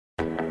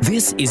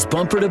This is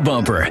Bumper to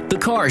Bumper, the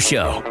car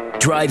show.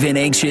 Drive in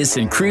anxious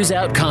and cruise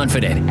out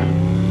confident.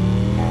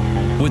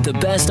 With the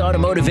best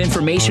automotive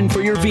information for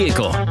your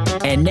vehicle.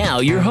 And now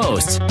your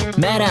hosts,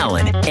 Matt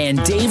Allen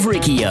and Dave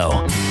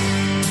Riccio.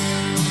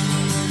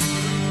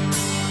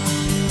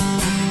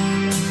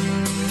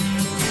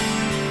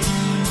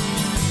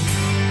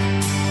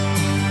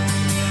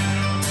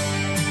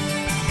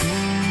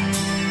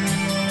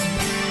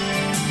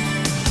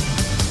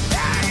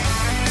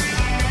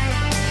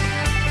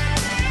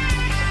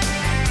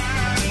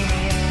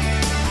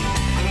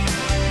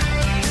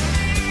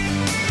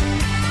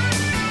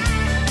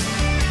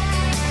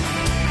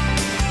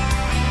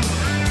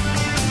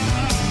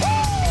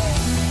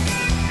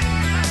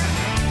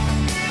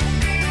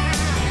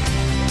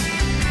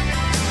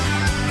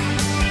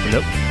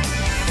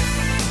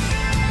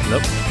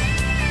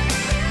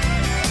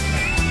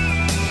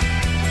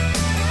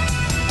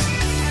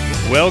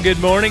 Well, good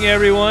morning,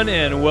 everyone,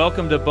 and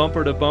welcome to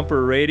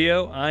Bumper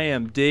Radio. I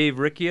am Dave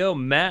Riccio.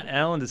 Matt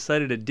Allen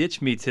decided to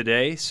ditch me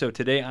today, so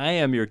today I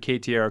am your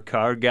KTAR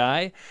car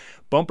guy.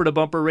 Bumper to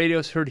Bumper Radio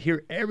is heard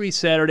here every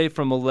Saturday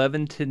from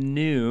 11 to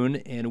noon,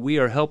 and we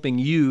are helping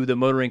you, the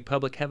motoring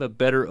public, have a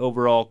better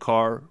overall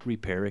car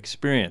repair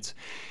experience.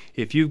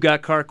 If you've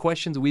got car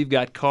questions, we've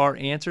got car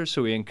answers,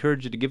 so we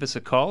encourage you to give us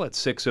a call at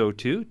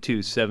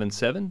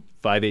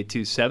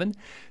 602-277-5827,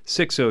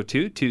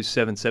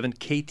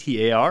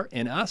 602-277-KTAR,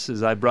 and us,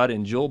 as I brought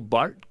in Joel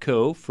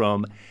Bartko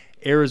from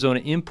Arizona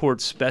Import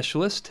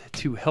Specialist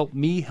to help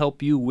me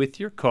help you with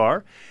your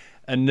car.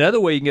 Another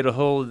way you can get a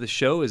hold of the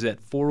show is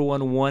at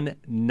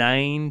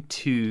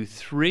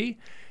 411-923.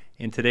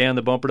 And today on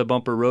the Bumper to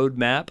Bumper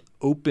Roadmap,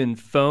 open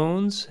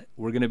phones.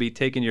 We're going to be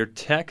taking your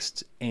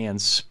texts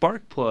and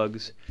spark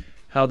plugs,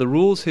 how the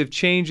rules have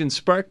changed in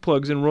spark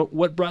plugs. And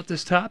what brought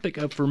this topic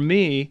up for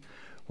me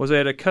was I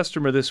had a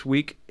customer this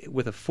week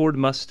with a Ford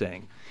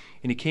Mustang.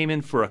 And he came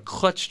in for a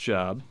clutch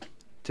job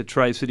to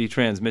Tri-City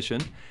Transmission.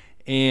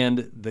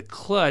 And the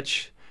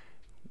clutch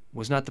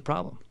was not the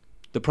problem.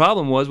 The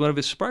problem was one of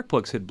his spark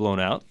plugs had blown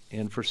out.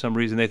 And for some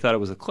reason, they thought it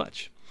was a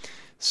clutch.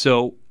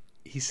 So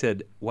he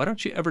said, why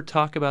don't you ever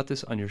talk about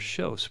this on your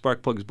show,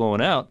 spark plugs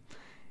blowing out?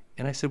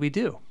 And I said, we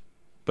do.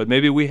 But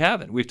maybe we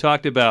haven't. We've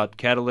talked about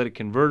catalytic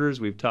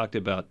converters. We've talked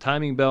about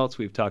timing belts.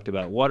 We've talked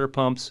about water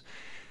pumps.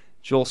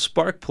 Joel,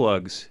 spark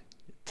plugs,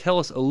 tell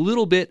us a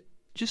little bit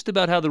just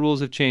about how the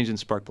rules have changed in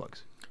spark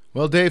plugs.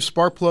 Well, Dave,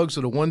 spark plugs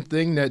are the one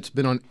thing that's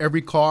been on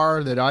every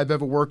car that I've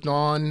ever worked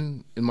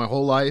on in my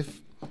whole life.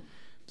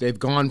 They've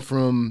gone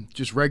from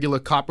just regular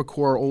copper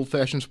core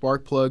old-fashioned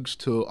spark plugs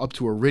to up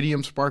to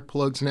iridium spark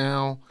plugs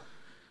now,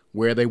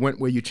 where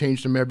you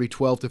change them every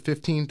 12 to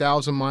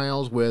 15,000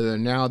 miles, where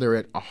now they're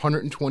at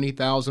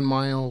 120,000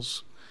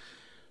 miles.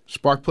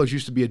 Spark plugs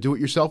used to be a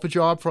do-it-yourself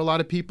job for a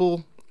lot of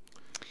people.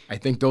 I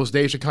think those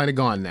days are kind of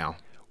gone now.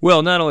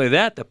 Well, not only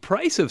that, the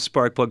price of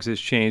spark plugs has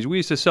changed. We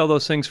used to sell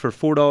those things for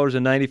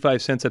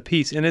 $4.95 a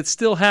piece, and it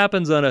still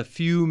happens on a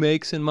few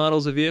makes and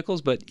models of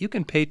vehicles, but you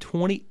can pay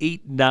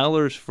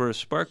 $28 for a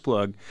spark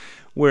plug,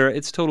 where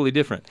it's totally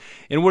different.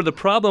 And where the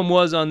problem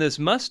was on this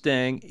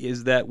Mustang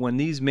is that when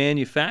these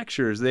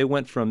manufacturers, they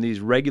went from these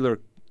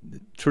regular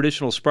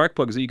traditional spark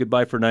plugs that you could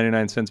buy for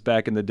 99 cents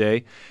back in the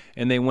day,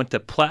 and they went to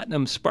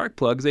platinum spark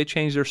plugs, they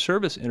changed their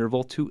service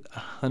interval to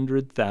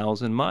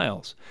 100,000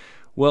 miles.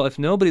 Well, if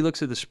nobody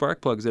looks at the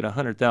spark plugs at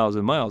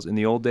 100,000 miles, in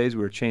the old days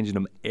we were changing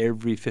them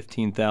every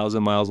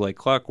 15,000 miles like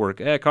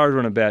clockwork. Car's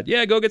running bad.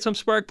 Yeah, go get some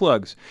spark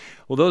plugs.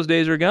 Well, those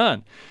days are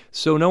gone.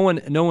 So no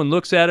one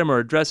looks at them or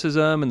addresses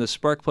them, and the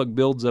spark plug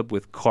builds up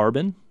with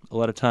carbon a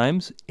lot of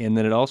times, and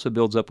then it also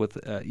builds up with,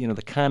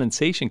 the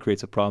condensation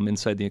creates a problem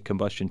inside the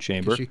combustion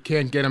chamber. You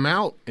can't get them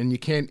out, and you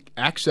can't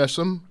access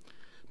them,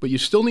 but you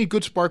still need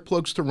good spark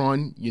plugs to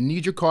run. You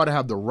need your car to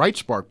have the right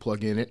spark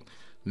plug in it,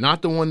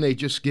 not the one they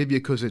just give you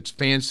because it's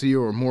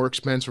fancier or more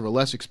expensive or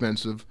less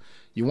expensive.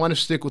 You want to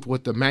stick with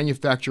what the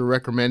manufacturer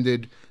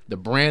recommended, the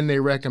brand they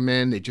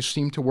recommend. They just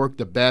seem to work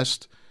the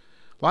best.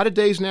 A lot of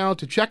days now,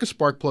 to check a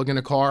spark plug in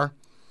a car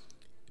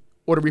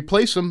or to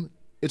replace them,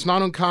 it's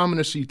not uncommon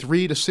to see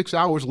 3 to 6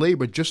 hours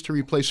labor just to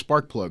replace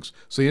spark plugs.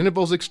 So the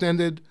interval's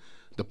extended,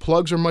 the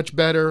plugs are much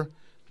better,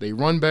 they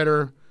run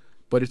better,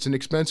 but it's an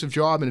expensive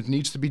job and it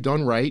needs to be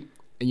done right.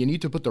 And you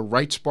need to put the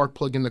right spark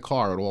plug in the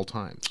car at all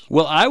times.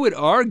 Well, I would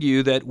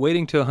argue that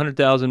waiting to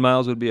 100,000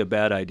 miles would be a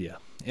bad idea.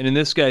 And in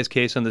this guy's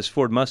case, on this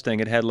Ford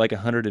Mustang, it had like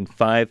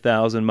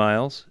 105,000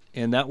 miles.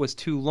 And that was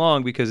too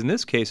long because in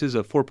this case, it's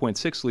a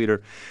 4.6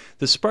 liter.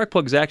 The spark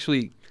plugs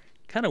actually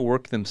kind of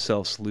work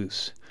themselves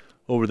loose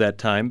over that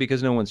time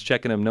because no one's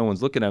checking them, no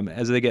one's looking at them.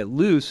 As they get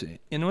loose,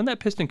 and when that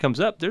piston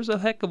comes up, there's a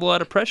heck of a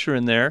lot of pressure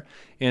in there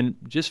and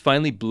just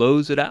finally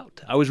blows it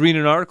out. I was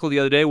reading an article the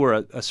other day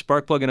where a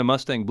spark plug in a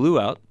Mustang blew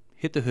out,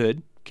 hit the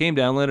hood, came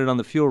down, landed on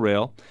the fuel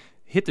rail,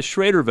 hit the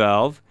Schrader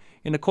valve,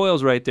 and the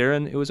coil's right there,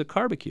 and it was a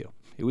barbecue.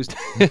 It was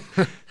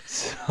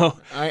so.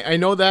 I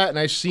know that, and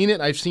I've seen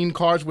it. I've seen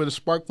cars where the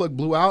spark plug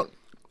blew out,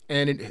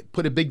 and it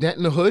put a big dent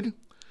in the hood.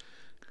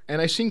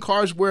 And I've seen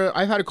cars where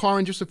I've had a car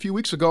in just a few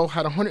weeks ago,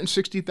 had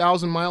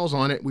 160,000 miles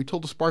on it. We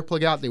told the spark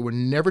plug out. They were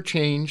never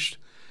changed.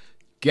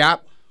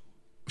 gap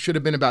should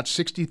have been about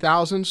 60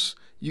 thousandths.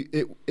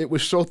 It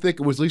was so thick,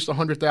 it was at least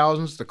 100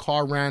 thousandths. The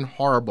car ran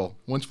horrible.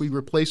 Once we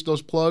replaced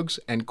those plugs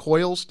and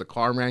coils, the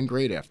car ran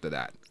great after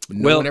that.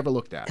 No one ever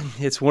looked at it.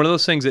 It's one of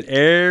those things that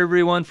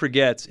everyone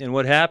forgets. And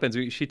what happens,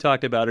 she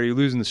talked about, are you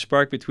losing the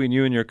spark between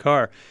you and your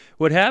car?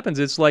 What happens,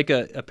 it's like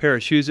a pair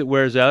of shoes that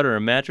wears out or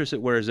a mattress that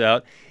wears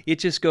out. It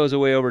just goes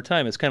away over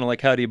time. It's kind of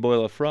like how do you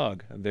boil a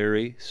frog?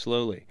 Very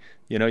slowly.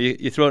 You know,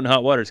 you throw it in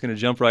hot water, it's going to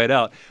jump right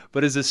out.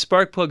 But as the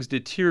spark plugs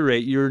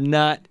deteriorate, you're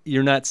not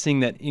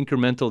seeing that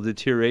incremental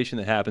deterioration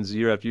that happens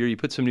year after year. You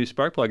put some new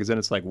spark plugs in,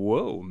 it's like,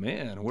 whoa,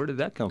 man, where did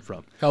that come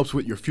from? Helps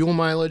with your fuel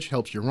mileage,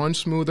 helps you run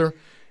smoother.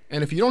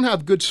 And if you don't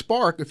have good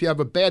spark, if you have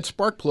a bad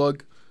spark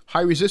plug,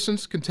 high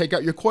resistance can take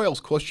out your coils,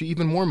 cost you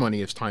even more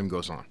money as time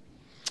goes on.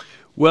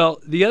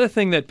 Well, the other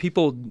thing that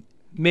people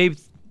maybe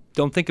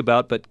don't think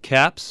about, but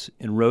caps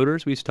and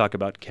rotors. We used to talk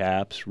about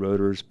caps,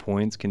 rotors,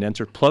 points,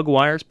 condenser, plug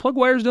wires. Plug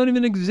wires don't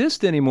even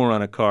exist anymore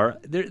on a car.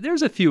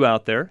 There's a few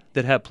out there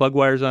that have plug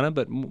wires on them,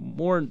 but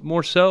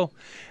more so,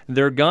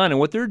 they're gone. And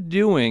what they're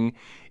doing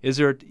is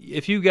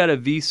if you got a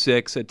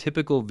V6, a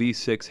typical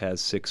V6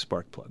 has 6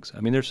 spark plugs. I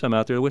mean, there's some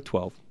out there with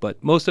 12,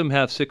 but most of them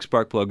have 6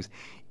 spark plugs.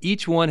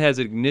 Each one has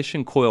an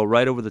ignition coil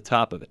right over the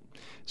top of it.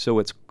 So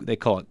they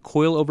call it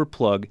coil over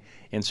plug,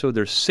 and so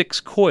there's 6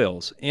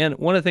 coils. And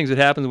one of the things that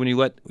happens when you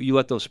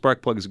let those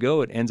spark plugs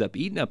go, it ends up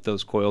eating up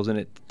those coils, and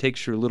it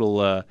takes your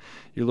little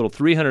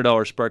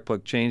 $300 spark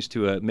plug change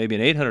to maybe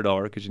an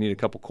 $800 because you need a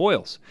couple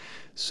coils.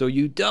 So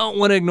you don't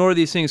want to ignore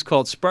these things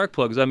called spark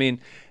plugs. I mean,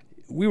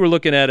 we were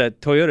looking at a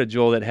Toyota,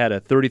 Joel, that had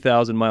a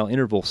 30,000-mile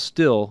interval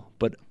still,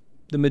 but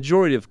the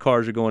majority of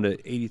cars are going to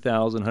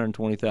 80,000,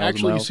 120,000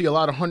 Actually, miles. you see a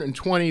lot of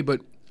 120,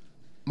 but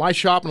my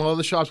shop and all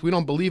other shops, we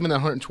don't believe in that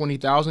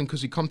 120,000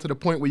 because you come to the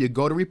point where you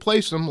go to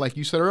replace them, like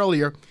you said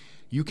earlier,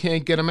 you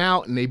can't get them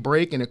out and they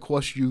break and it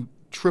costs you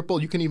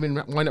triple. You can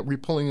even wind up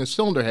repulling a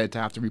cylinder head to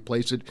have to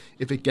replace it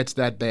if it gets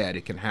that bad.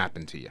 It can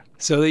happen to you.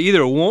 So they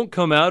either won't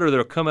come out or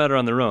they'll come out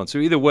on their own. So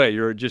either way,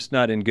 you're just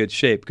not in good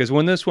shape. Because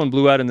when this one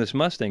blew out in this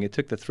Mustang, it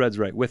took the threads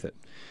right with it.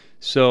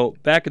 So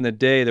back in the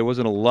day, there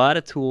wasn't a lot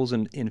of tools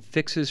and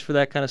fixes for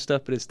that kind of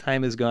stuff. But as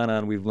time has gone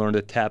on, we've learned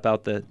to tap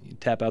out the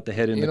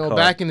head in the car.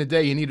 Back in the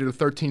day, you needed a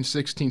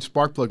 13-16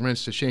 spark plug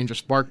wrench to change a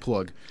spark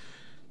plug.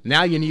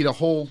 Now you need a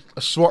whole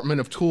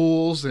assortment of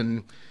tools,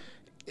 and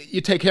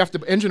you take half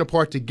the engine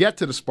apart to get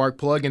to the spark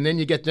plug, and then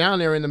you get down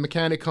there and the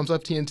mechanic comes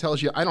up to you and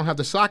tells you, I don't have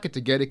the socket to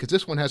get it because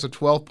this one has a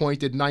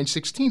 12-pointed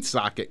 9/16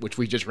 socket, which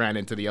we just ran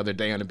into the other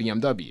day on a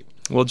BMW.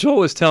 Well, Joel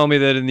was telling me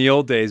that in the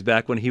old days,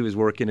 back when he was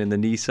working in the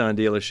Nissan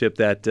dealership,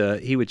 that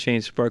he would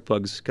change spark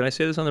plugs. Can I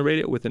say this on the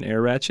radio? With an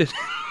air ratchet?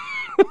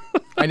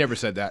 I never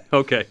said that.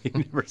 Okay, you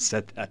never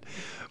said that.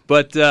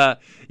 But,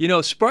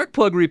 spark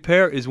plug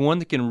repair is one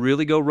that can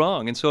really go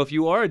wrong. And so if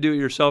you are a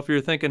do-it-yourself,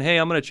 you're thinking, hey,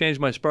 I'm going to change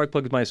my spark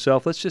plugs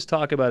myself. Let's just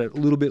talk about it a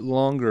little bit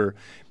longer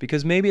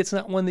because maybe it's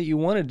not one that you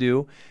want to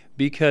do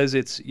because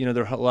it's,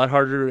 they're a lot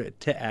harder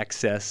to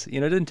access.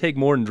 It doesn't take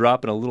more than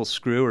dropping a little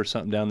screw or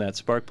something down that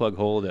spark plug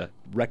hole to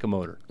wreck a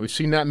motor. We've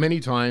seen that many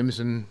times,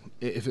 and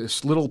if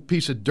this little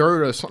piece of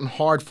dirt or something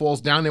hard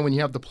falls down there when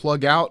you have the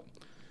plug out,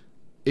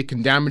 it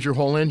can damage your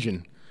whole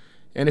engine.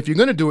 And if you're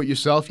going to do it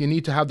yourself, you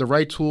need to have the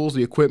right tools,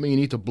 the equipment. You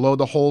need to blow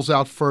the holes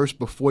out first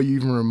before you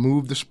even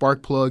remove the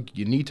spark plug.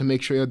 You need to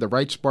make sure you have the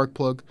right spark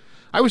plug.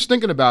 I was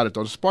thinking about it,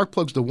 though. The spark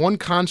plug's the one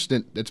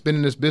constant that's been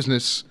in this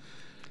business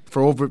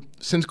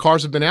since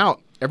cars have been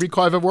out. Every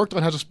car I've ever worked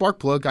on has a spark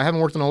plug. I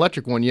haven't worked on an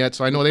electric one yet,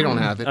 so I know they don't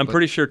have it. I'm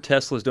pretty sure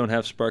Teslas don't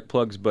have spark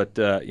plugs, but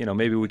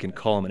maybe we can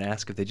call them and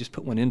ask if they just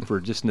put one in for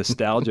just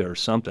nostalgia or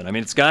something. I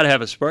mean, it's got to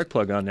have a spark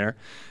plug on there,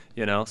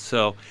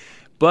 so...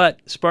 But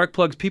spark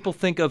plugs, people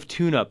think of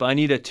tune-up. I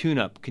need a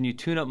tune-up. Can you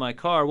tune up my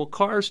car? Well,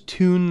 cars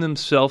tune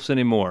themselves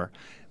anymore.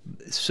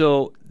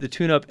 So the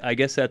tune-up, I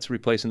guess that's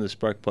replacing the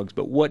spark plugs.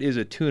 But what is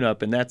a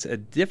tune-up? And that's a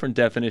different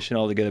definition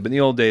altogether. But in the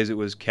old days, it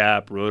was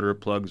cap, rotor,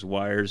 plugs,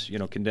 wires,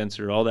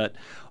 condenser, all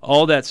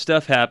that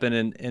stuff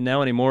happened. And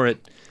now anymore,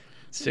 it's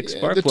 6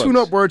 spark plugs. The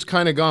tune-up word's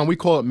kind of gone. We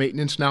call it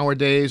maintenance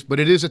nowadays. But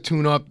it is a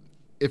tune-up.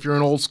 If you're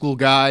an old-school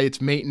guy, it's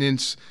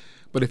maintenance.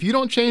 But if you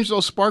don't change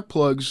those spark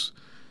plugs,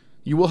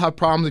 you will have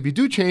problems. If you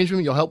do change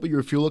them, you'll help with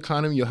your fuel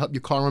economy. You'll help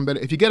your car run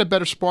better. If you get a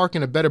better spark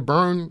and a better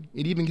burn,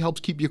 it even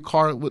helps keep your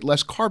car with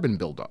less carbon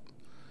buildup.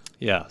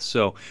 Yeah,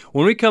 so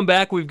when we come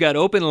back, we've got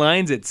open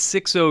lines at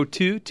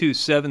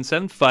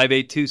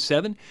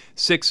 602-277-5827,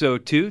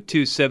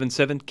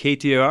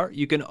 602-277-KTAR.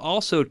 You can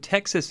also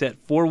text us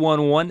at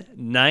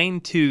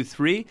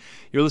 411-923.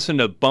 You're listening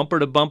to Bumper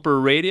to Bumper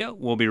Radio.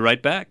 We'll be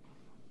right back.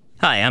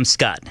 Hi, I'm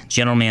Scott,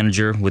 General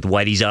Manager with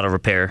Whitey's Auto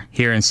Repair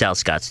here in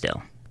South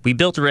Scottsdale. We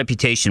built a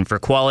reputation for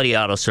quality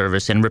auto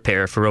service and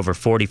repair for over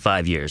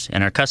 45 years,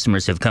 and our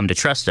customers have come to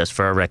trust us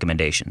for our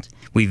recommendations.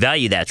 We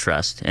value that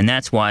trust, and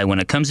that's why when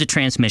it comes to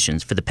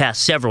transmissions, for the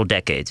past several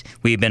decades,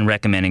 we have been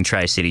recommending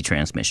Tri-City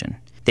Transmission.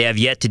 They have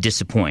yet to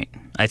disappoint.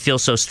 I feel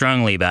so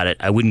strongly about it,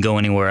 I wouldn't go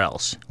anywhere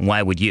else.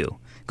 Why would you?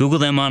 Google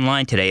them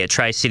online today at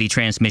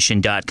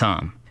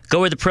tricitytransmission.com. Go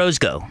where the pros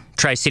go.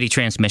 Tri-City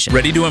Transmission.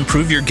 Ready to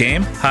improve your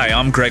game? Hi,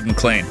 I'm Greg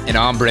McLean. And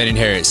I'm Brandon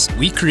Harris.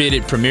 We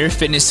created Premier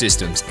Fitness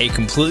Systems, a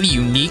completely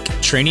unique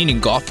training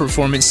and golf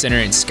performance center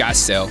in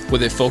Scottsdale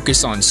with a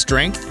focus on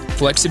strength,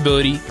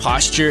 flexibility,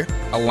 posture,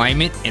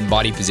 alignment, and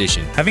body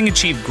position. Having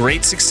achieved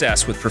great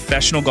success with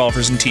professional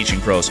golfers and teaching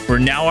pros, we're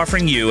now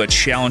offering you a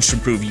challenge to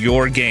improve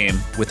your game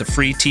with a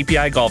free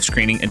TPI golf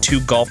screening and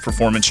 2 golf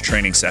performance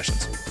training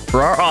sessions.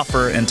 For our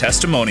offer and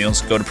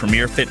testimonials, go to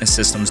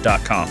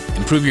premierfitnesssystems.com.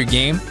 Improve your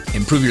game,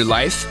 improve your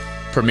life.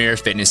 Premier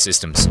Fitness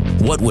Systems.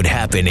 What would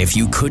happen if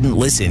you couldn't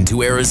listen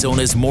to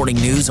Arizona's morning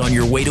news on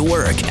your way to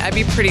work? I'd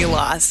be pretty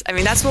lost. I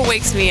mean, that's what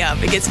wakes me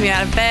up. It gets me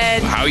out of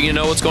bed. How are you going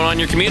to know what's going on in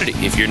your community?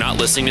 If you're not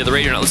listening to the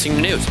radio, you're not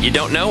listening to news. You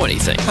don't know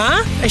anything.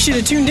 Huh? I should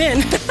have tuned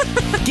in.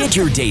 Get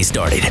your day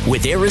started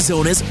with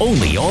Arizona's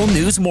only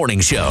all-news morning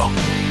show.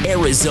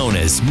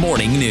 Arizona's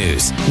Morning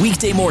News.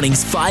 Weekday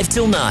mornings 5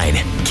 till 9.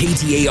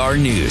 KTAR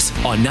News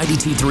on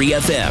 92.3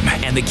 FM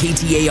and the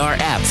KTAR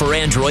app for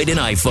Android and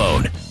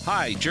iPhone.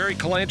 Hi, Jerry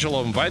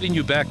Colangelo inviting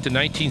you back to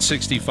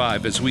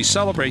 1965 as we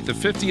celebrate the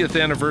 50th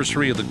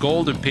anniversary of the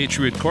Gold and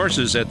Patriot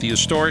courses at the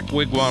historic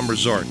Wigwam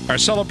Resort. Our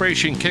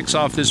celebration kicks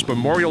off this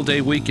Memorial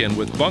Day weekend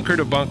with Bunker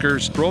to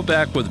Bunkers,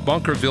 Throwback with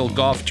Bunkerville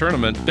Golf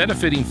Tournament,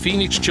 benefiting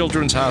Phoenix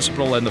Children's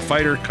Hospital and the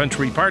Fighter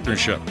Country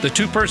Partnership. The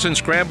 2-person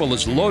scramble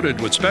is loaded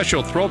with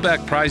special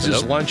throwback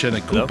prizes, lunch, and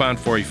a coupon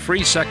for a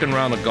free second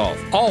round of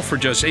golf, all for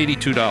just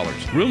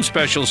 $82. Room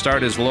specials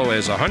start as low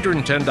as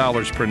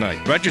 $110 per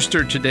night.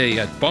 Register today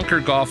at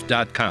bunkergolf.com.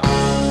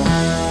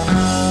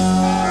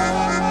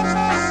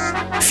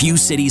 Few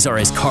cities are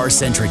as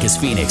car-centric as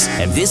Phoenix,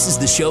 and this is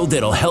the show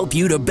that'll help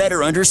you to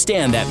better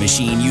understand that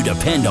machine you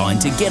depend on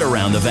to get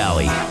around the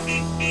valley.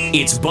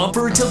 It's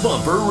Bumper to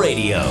Bumper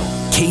Radio.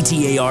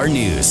 KTAR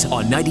News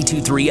on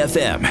 92.3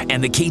 FM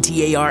and the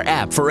KTAR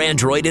app for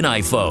Android and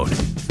iPhone.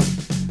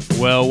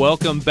 Well,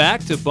 welcome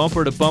back to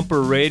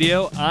Bumper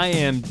Radio. I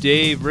am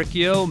Dave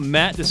Riccio.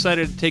 Matt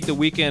decided to take the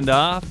weekend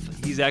off.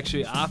 He's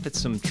actually off at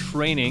some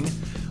training,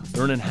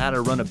 learning how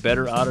to run a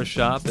better auto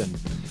shop and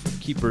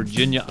keep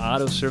Virginia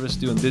Auto Service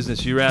doing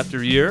business year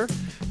after year.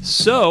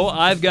 So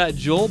I've got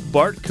Joel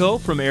Bartko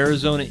from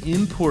Arizona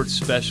Import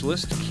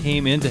Specialist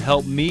came in to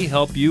help me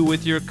help you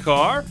with your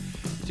car.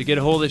 To get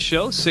a hold of the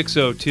show,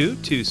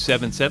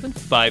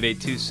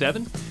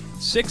 602-277-5827,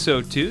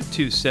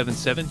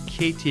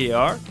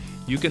 602-277-KTAR.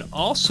 You can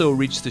also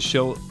reach the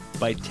show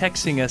by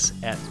texting us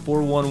at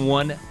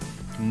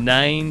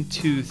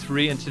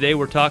 411-923. And today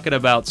we're talking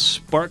about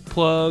spark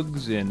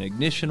plugs and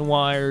ignition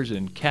wires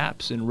and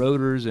caps and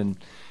rotors.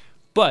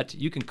 But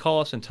you can call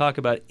us and talk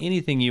about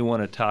anything you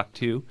want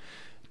to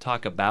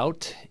talk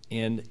about.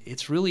 And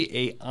it's really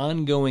a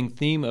ongoing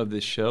theme of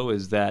this show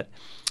is that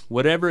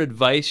whatever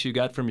advice you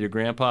got from your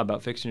grandpa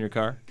about fixing your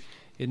car,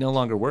 it no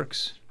longer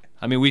works.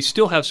 I mean, we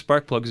still have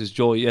spark plugs, as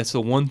Joel. That's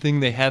the one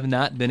thing they have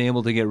not been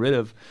able to get rid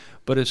of.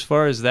 But as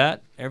far as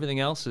that, everything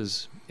else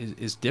is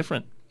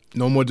different.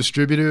 No more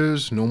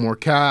distributors, no more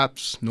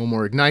caps, no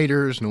more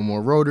igniters, no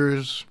more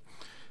rotors.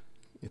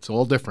 It's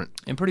all different.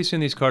 And pretty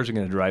soon these cars are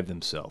going to drive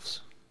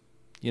themselves.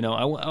 You know,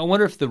 I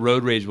wonder if the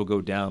road rage will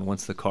go down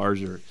once the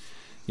cars are,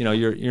 you know,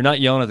 you're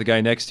not yelling at the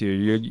guy next to you,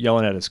 you're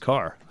yelling at his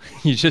car.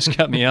 You just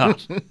cut me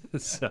off.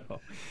 So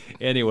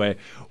anyway,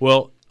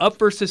 well, up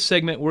first this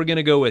segment, we're going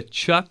to go with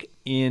Chuck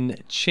in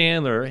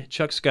Chandler.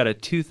 Chuck's got a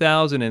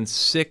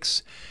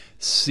 2006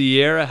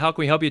 Sierra. How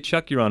can we help you,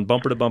 Chuck? You're on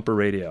Bumper to Bumper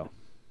Radio.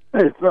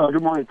 Hey,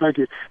 good morning. Thank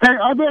you. Hey,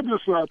 I've had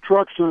this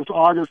truck since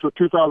August of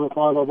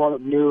 2005. I bought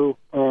it new,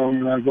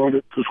 and I've owned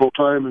it this whole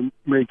time and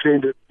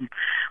maintained it.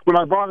 When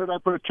I bought it, I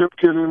put a tip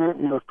kit in it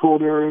and a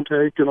cold air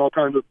intake and all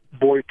kinds of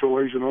boy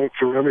toys, you know,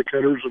 ceramic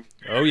headers and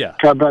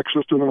catback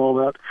system and all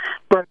that.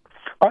 But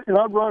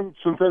I've run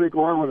synthetic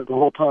oil with it the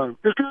whole time.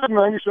 It's got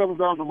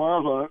 97,000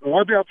 miles on it, and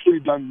I've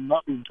absolutely done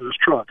nothing to this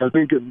truck. I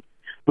think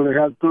when it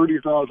had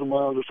 30,000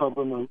 miles or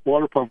something, the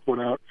water pump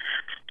went out.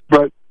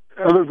 But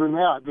other than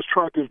that, this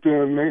truck has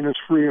been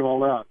maintenance-free and all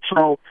that.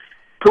 So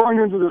going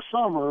into this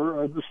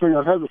summer, this thing,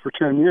 I've had it for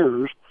 10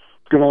 years,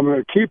 and I'm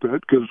going to keep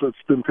it because it's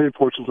been paid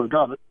for since I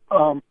got it,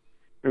 and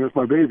it's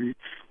my baby.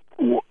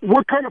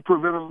 What kind of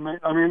preventative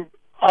maintenance? I mean,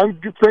 I'm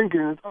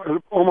thinking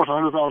almost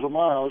 100,000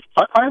 miles.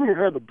 I haven't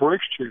even had the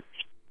brakes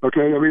changed,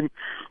 okay? I mean,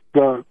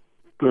 I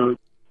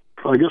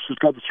guess it's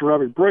got the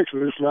ceramic brakes,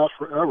 and it just lasts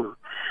forever.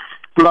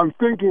 But I'm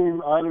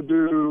thinking I ought to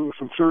do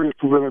some serious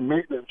preventive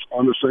maintenance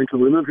on this thing because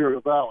we live here in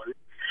the valley.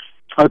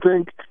 I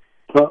think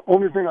the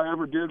only thing I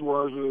ever did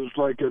was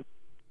like at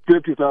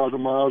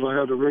 50,000 miles, I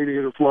had the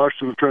radiator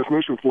flushed and the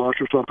transmission flushed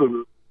or something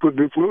to put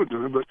new fluids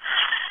in it. But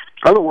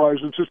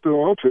otherwise, it's just the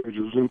oil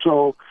changes. And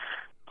so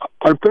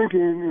I'm thinking,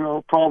 you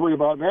know, probably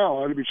about now,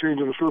 I ought to be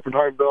changing the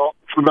serpentine belt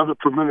for another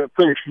preventive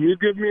things. Can you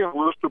give me a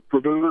list of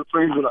preventative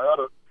things that I ought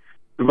to,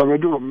 if I'm going to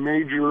do a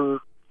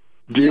major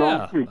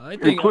deal,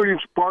 including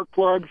spark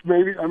plugs,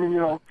 maybe? I mean, you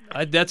know.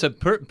 That's a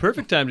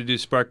perfect time to do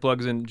spark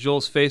plugs, and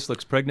Joel's face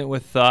looks pregnant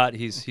with thought.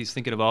 He's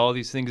thinking of all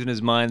these things in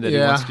his mind that he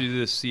wants to do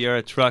this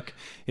Sierra truck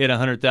at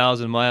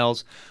 100,000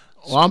 miles.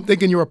 Well, I'm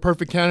thinking you're a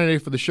perfect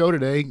candidate for the show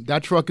today.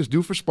 That truck is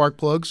due for spark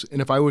plugs,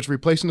 and if I was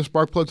replacing the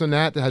spark plugs on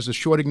that has the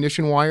short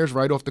ignition wires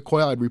right off the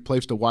coil, I'd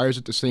replace the wires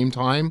at the same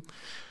time.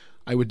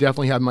 I would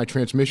definitely have my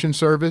transmission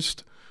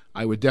serviced.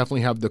 I would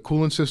definitely have the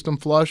coolant system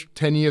flushed.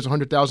 10 years,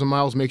 100,000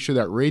 miles, make sure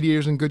that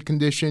radiator's in good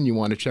condition. You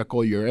want to check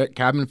all your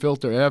cabin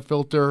filter, air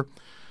filter,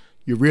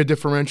 your rear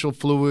differential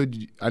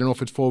fluid. I don't know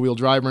if it's four-wheel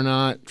drive or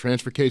not,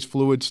 transfer case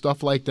fluid,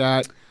 stuff like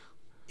that.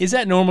 Is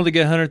that normal to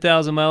get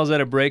 100,000 miles out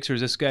of brakes, or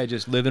is this guy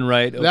just living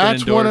right?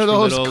 That's one of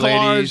those cars.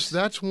 Ladies?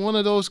 That's one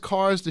of those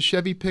cars. The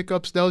Chevy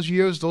pickups those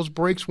years, those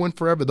brakes went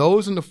forever.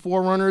 Those and the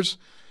 4Runners,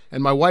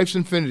 and my wife's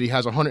Infiniti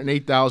has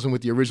 108,000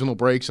 with the original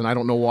brakes, and I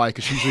don't know why,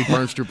 because she usually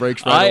burns through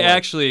brakes. Right away.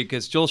 Actually,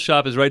 because Joel's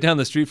shop is right down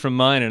the street from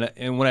mine,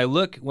 and when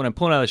I'm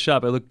pulling out of the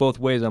shop, I look both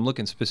ways. I'm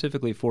looking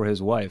specifically for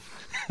his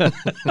wife. I'm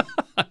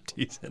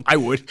teasing. I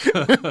would.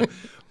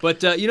 But,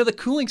 the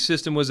cooling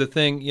system was a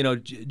thing.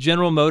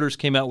 General Motors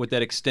came out with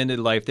that extended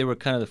life. They were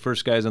kind of the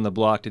first guys on the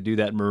block to do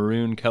that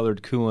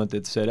maroon-colored coolant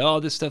that said, oh,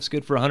 this stuff's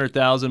good for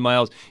 100,000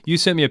 miles. You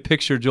sent me a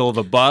picture, Joel, of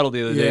a bottle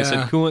the other day. It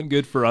said coolant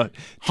good for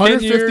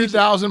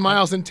 150,000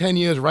 miles in 10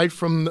 years, right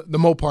from the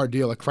Mopar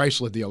dealer,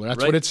 Chrysler dealer.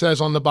 That's what it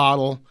says on the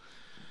bottle.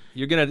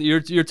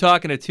 You're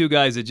talking to two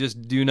guys that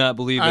just do not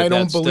believe that. I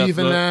don't believe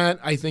in that.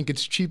 I think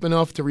it's cheap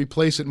enough to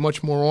replace it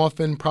much more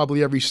often,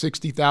 probably every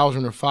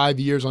 60,000 or 5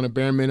 years on a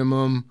bare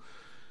minimum.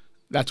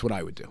 That's what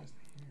I would do.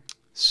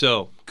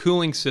 So,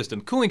 cooling system.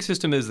 Cooling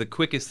system is the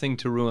quickest thing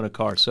to ruin a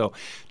car. So,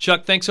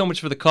 Chuck, thanks so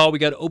much for the call. We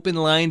got open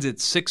lines at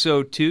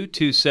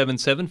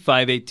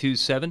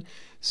 602-277-5827,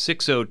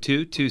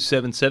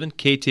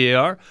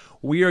 602-277-KTAR.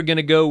 We are going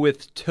to go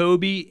with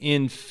Toby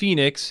in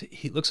Phoenix.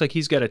 He looks like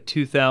he's got a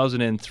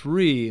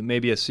 2003,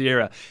 maybe a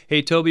Sierra.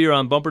 Hey, Toby, you're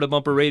on Bumper to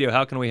Bumper Radio.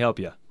 How can we help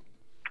you?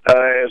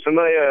 So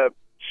my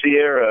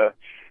Sierra,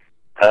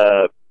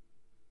 the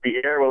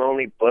air will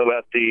only blow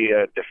out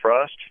the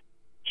defrost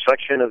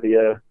section of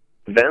the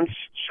vents,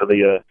 so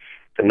the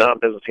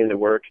knob doesn't seem to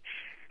work.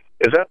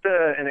 Is that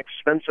an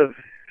expensive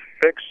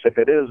fix? If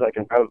it is, I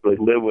can probably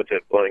live with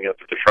it blowing out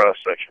the defrost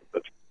section.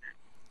 But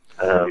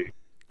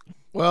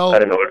well, I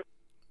don't know.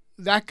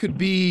 That could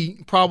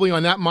be probably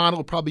on that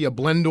model, probably a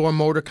blend door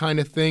motor kind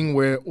of thing,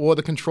 or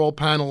the control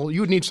panel.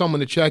 You would need someone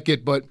to check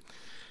it, but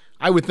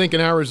I would think in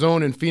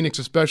Arizona and Phoenix,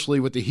 especially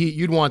with the heat,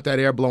 you'd want that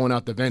air blowing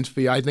out the vents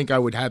for you. I think I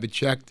would have it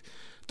checked.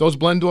 Those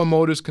blend door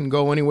motors can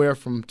go anywhere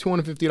from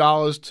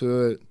 $250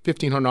 to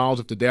 $1,500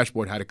 if the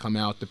dashboard had to come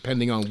out,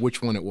 depending on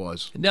which one it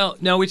was.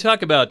 Now we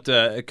talk about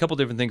a couple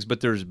different things,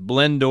 but there's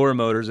blend door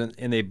motors,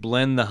 and they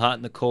blend the hot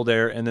and the cold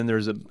air, and then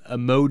there's a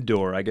mode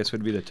door, I guess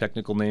would be the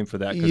technical name for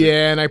that.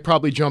 Yeah, and I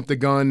probably jumped the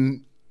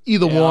gun.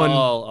 Either one.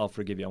 I'll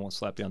forgive you. I won't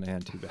slap you on the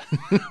hand too bad.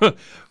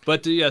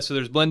 But, so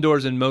there's blend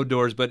doors and mode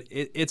doors, but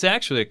it's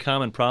actually a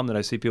common problem that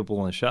I see people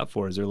in the shop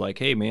for is they're like,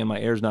 hey, man, my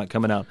air's not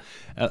coming out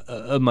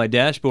of my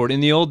dashboard. In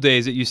the old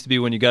days, it used to be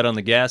when you got on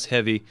the gas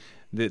heavy,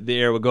 the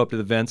air would go up to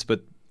the vents, but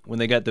when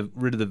they got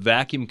rid of the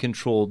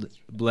vacuum-controlled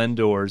blend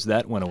doors,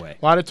 that went away.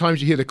 A lot of times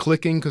you hear the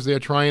clicking because they're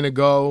trying to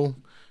go.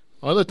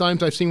 Other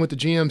times I've seen with the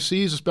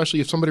GMCs,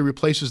 especially if somebody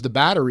replaces the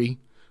battery,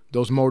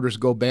 those motors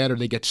go bad or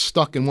they get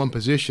stuck in one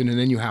position, and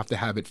then you have to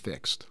have it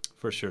fixed.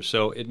 For sure.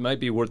 So it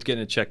might be worth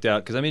getting it checked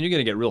out because, you're going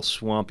to get real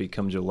swampy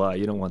come July.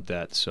 You don't want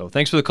that. So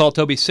thanks for the call,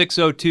 Toby.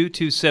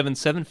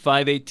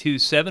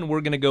 602-277-5827.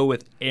 We're going to go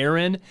with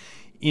Aaron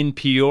in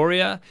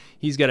Peoria.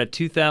 He's got a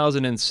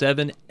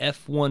 2007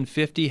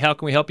 F150. How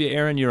can we help you,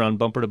 Aaron? You're on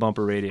Bumper to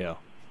Bumper Radio.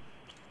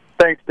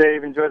 Thanks,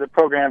 Dave. Enjoy the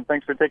program.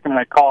 Thanks for taking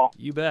my call.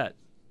 You bet.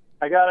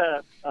 I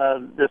got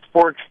this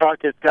Ford truck.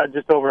 It's got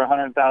just over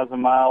 100,000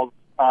 miles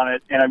on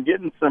it, and I'm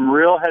getting some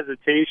real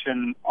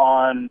hesitation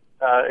on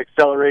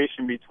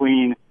acceleration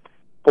between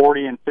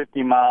 40 and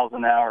 50 miles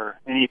an hour.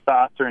 Any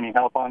thoughts or any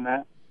help on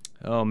that?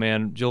 Oh,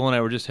 man. Joel and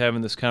I were just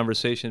having this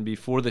conversation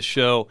before the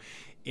show,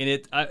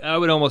 and I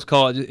would almost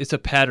call it's a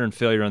pattern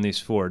failure on these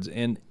Fords.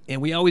 And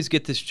we always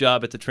get this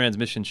job at the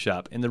transmission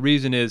shop, and the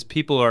reason is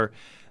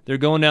they're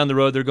going down the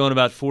road, they're going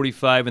about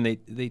 45, and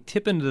they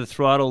tip into the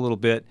throttle a little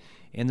bit,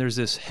 and there's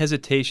this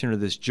hesitation or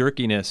this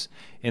jerkiness,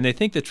 and they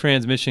think the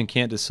transmission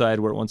can't decide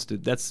where it wants to.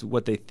 That's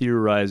what they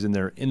theorize in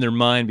their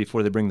mind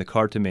before they bring the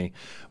car to me.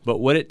 But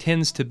what it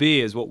tends to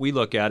be is what we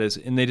look at is,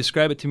 and they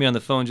describe it to me on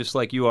the phone just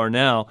like you are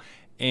now,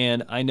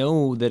 and I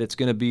know that it's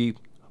going to be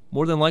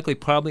more than likely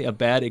probably a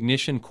bad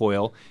ignition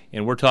coil,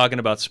 and we're talking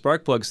about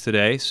spark plugs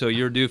today, so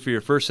you're due for your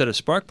first set of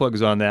spark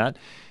plugs on that.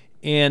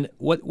 And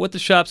what the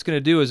shop's going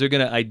to do is they're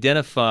going to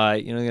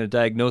identify, they're going to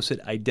diagnose it,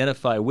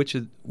 identify which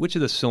of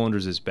the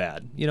cylinders is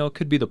bad. It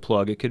could be the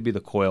plug, it could be the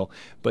coil,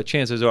 but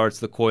chances are it's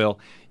the coil.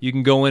 You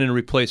can go in and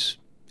replace,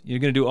 you're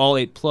going to do all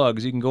 8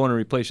 plugs, you can go in and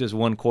replace just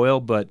one coil,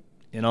 but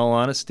in all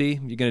honesty,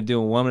 you're going to do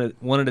them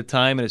one at a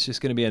time, and it's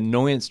just going to be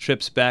annoyance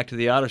trips back to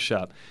the auto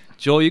shop.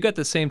 Joel, you got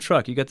the same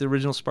truck. You got the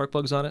original spark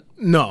plugs on it?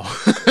 No.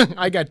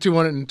 I got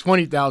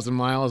 220,000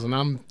 miles,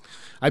 and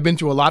I've been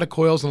through a lot of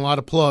coils and a lot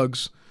of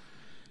plugs.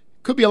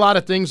 Could be a lot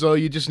of things, though.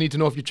 You just need to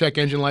know if your check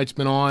engine light's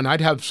been on.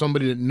 I'd have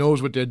somebody that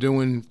knows what they're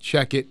doing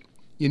check it.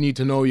 you need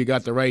to know you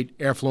got the right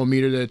airflow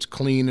meter, that it's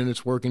clean and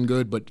it's working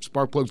good. But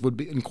spark plugs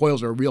and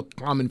coils are a real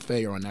common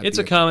failure on that. It's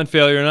vehicle. a common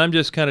failure, and I'm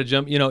just kind of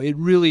it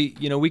really,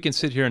 we can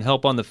sit here and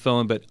help on the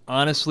phone, but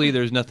honestly,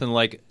 there's nothing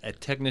like a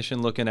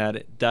technician looking at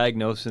it,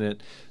 diagnosing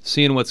it,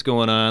 seeing what's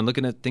going on,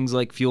 looking at things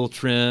like fuel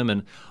trim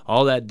and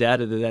all that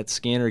data that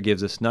scanner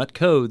gives us, not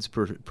codes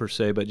per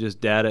se, but just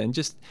data. And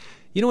just,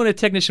 when a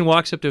technician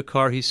walks up to a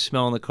car, he's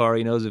smelling the car,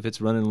 he knows if it's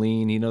running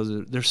lean, he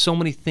knows there's so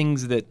many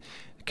things that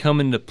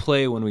come into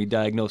play when we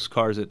diagnose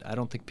cars that I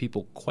don't think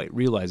people quite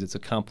realize. It's a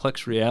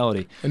complex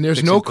reality. And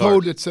there's no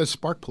code that says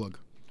spark plug.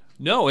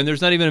 No, and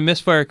there's not even a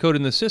misfire code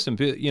in the system,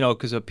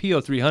 because a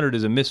PO300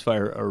 is a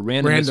misfire or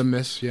random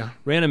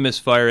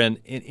misfire, and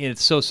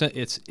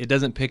it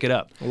doesn't pick it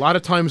up. A lot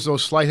of times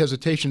those slight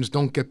hesitations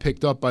don't get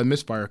picked up by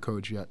misfire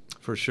codes yet.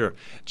 For sure.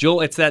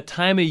 Joel, it's that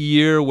time of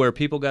year where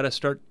people got to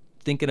start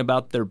thinking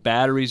about their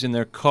batteries in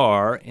their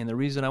car, and the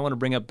reason I want to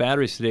bring up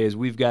batteries today is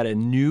we've got a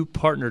new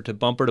partner to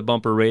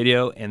Bumper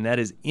Radio, and that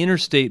is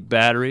Interstate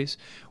Batteries.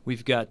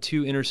 We've got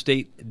 2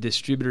 Interstate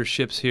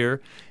distributorships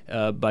here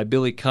by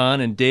Billy Kahn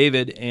and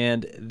David,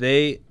 and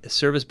they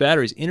service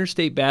batteries.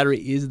 Interstate Battery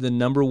is the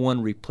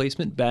 #1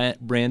 replacement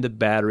brand of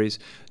batteries.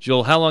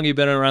 Joel, how long have you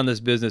been around this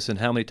business, and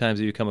how many times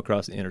have you come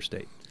across the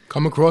Interstate?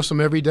 Come across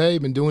them every day.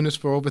 Been doing this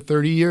for over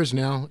 30 years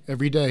now,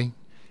 every day.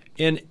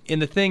 And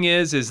the thing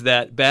is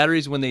that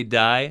batteries, when they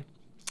die,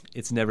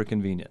 it's never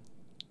convenient.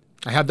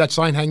 I have that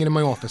sign hanging in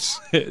my office.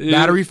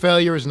 Battery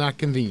failure is not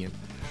convenient.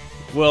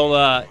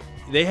 Well,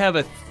 they have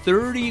a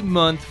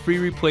 30-month free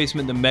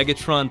replacement. The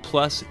Megatron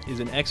Plus is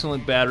an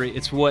excellent battery.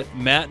 It's what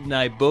Matt and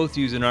I both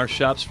use in our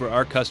shops for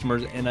our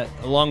customers, and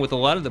along with a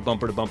lot of the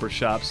bumper-to-bumper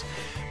shops,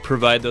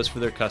 provide those for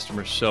their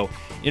customers. So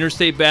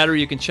Interstate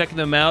Battery, you can check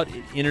them out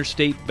at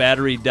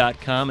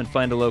interstatebattery.com and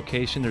find a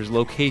location. There's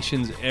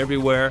locations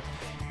everywhere.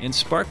 And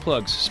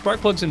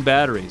Sparkplugs and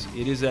batteries.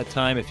 It is that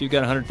time. If you've got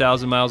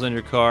 100,000 miles on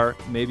your car,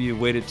 maybe you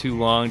waited too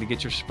long to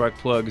get your spark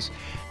plugs,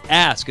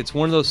 ask. It's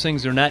one of those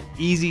things, they're not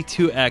easy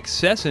to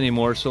access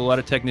anymore, so a lot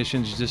of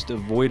technicians just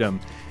avoid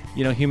them.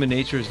 Human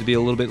nature is to be a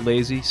little bit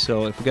lazy,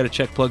 so if we got to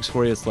check plugs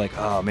for you, it's like,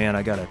 oh man,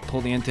 I got to pull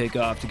the intake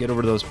off to get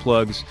over to those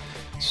plugs.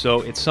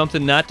 So it's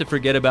something not to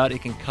forget about.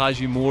 It can cause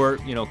you more,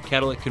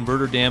 catalytic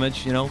converter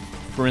damage,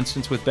 for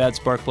instance, with bad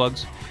spark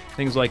plugs.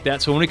 Things like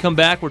that. So when we come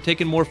back, we're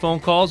taking more phone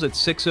calls at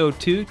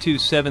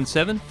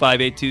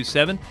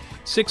 602-277-5827,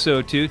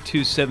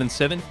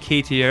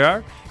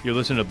 602-277-KTAR. You're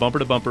listening to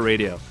Bumper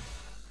Radio.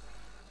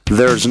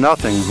 There's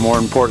nothing more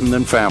important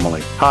than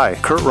family. Hi,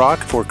 Kurt Rock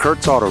for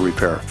Kurt's Auto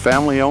Repair.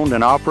 Family owned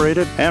and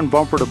operated and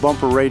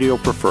bumper-to-bumper radio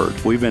preferred.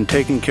 We've been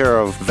taking care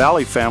of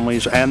Valley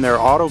families and their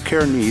auto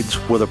care needs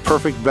with a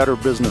perfect Better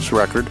Business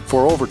record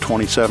for over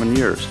 27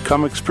 years.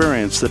 Come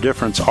experience the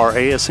difference our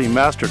ASE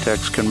Master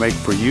Techs can make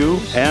for you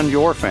and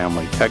your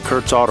family at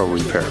Kurt's Auto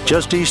Repair.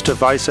 Just east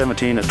of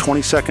I-17 at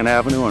 22nd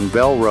Avenue and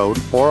Bell Road,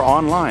 or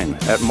online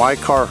at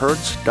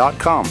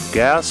mycarhurts.com.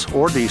 Gas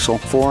or diesel,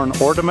 foreign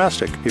or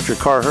domestic. If your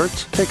car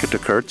hurts, take it to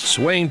Kurt's.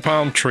 Swaying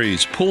palm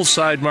trees,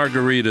 poolside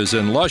margaritas,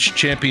 and lush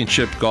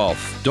championship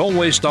golf. Don't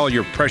waste all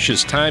your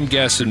precious time,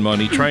 gas, and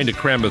money trying to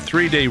cram a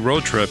 3-day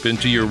road trip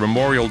into your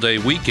Memorial Day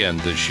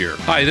weekend this year.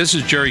 Hi, this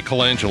is Jerry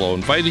Colangelo,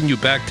 inviting you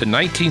back to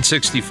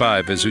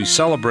 1965 as we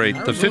celebrate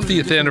the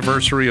 50th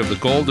anniversary of the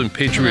Gold and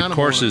Patriot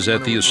courses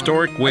at the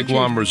historic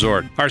Wigwam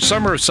Resort. Our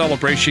summer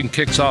celebration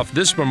kicks off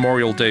this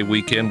Memorial Day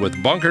weekend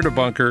with Bunker to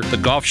Bunker, the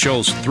golf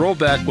show's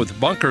throwback with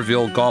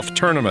Bunkerville Golf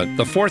Tournament.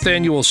 The 4th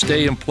annual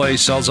Stay and Play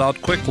sells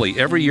out quickly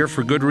every year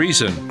for good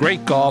reason.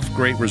 Great golf,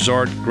 great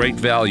resort, great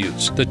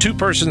values. The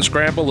 2-person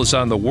scramble is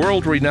on the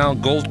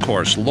world-renowned Gold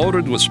Course,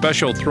 loaded with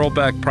special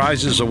throwback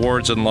prizes,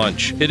 awards, and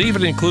lunch. It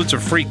even includes a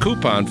free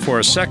coupon for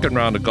a second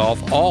round of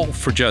golf, all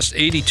for just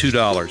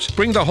 $82.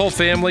 Bring the whole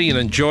family and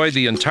enjoy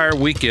the entire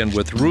weekend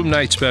with room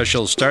night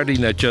specials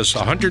starting at just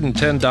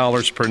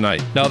 $110 per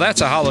night. Now that's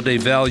a holiday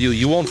value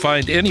you won't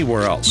find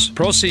anywhere else.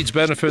 Proceeds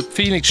benefit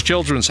Phoenix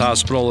Children's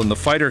Hospital and the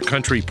Fighter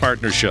Country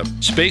Partnership.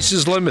 Space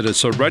is limited,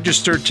 so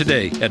register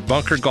today at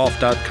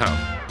bunkergolf.com.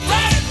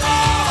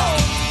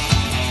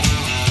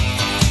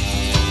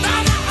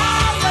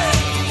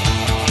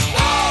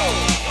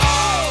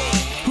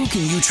 Who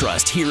can you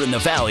trust here in the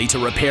Valley to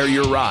repair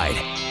your ride?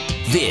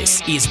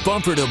 This is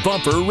Bumper to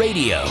Bumper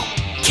Radio,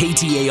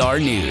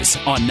 KTAR News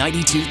on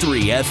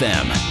 92.3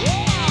 FM.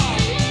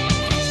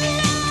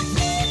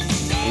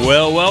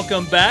 Well,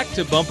 welcome back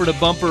to Bumper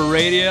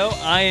Radio.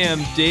 I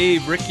am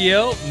Dave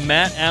Riccio.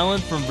 Matt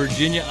Allen from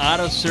Virginia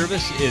Auto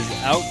Service is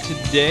out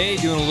today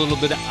doing a little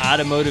bit of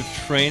automotive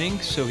training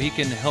so he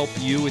can help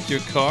you with your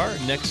car.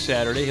 Next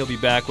Saturday, he'll be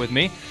back with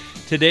me.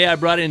 Today, I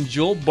brought in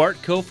Joel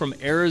Bartko from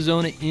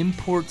Arizona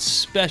Import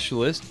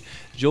Specialist.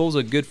 Joel's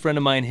a good friend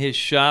of mine. His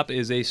shop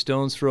is a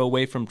stone's throw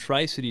away from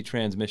Tri-City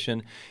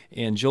Transmission,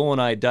 and Joel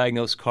and I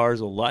diagnose cars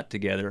a lot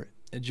together.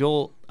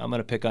 Joel, I'm going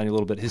to pick on you a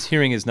little bit. His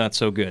hearing is not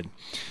so good.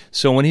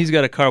 So when he's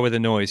got a car with a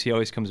noise, he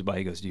always comes by.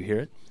 He goes, do you hear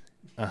it?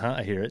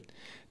 I hear it.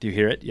 Do you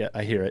hear it? Yeah,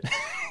 I hear it.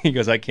 He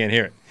goes, I can't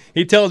hear it.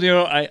 He tells me,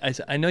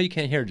 I know you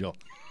can't hear it, Joel.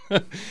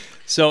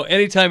 So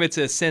anytime it's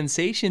a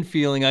sensation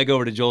feeling, I go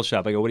over to Joel's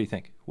shop. I go, what do you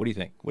think? What do you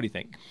think? What do you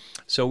think?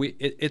 So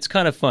it's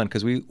kind of fun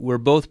because we're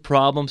both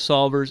problem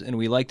solvers and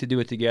we like to do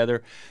it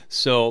together.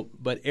 So,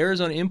 but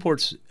Arizona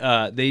Imports,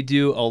 they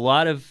do a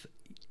lot of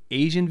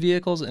Asian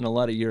vehicles and a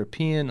lot of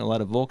European, a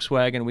lot of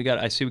Volkswagen.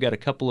 I see we got a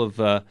couple of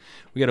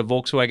we got a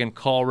Volkswagen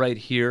call right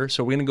here.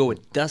 So we're gonna go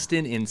with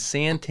Dustin in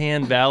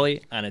Santan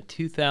Valley on a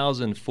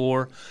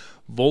 2004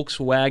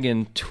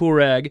 Volkswagen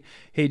Touareg.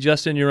 Hey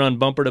Justin, you're on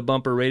Bumper to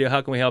Bumper Radio. How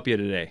can we help you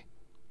today?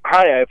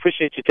 Hi, I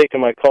appreciate you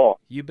taking my call.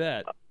 You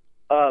bet.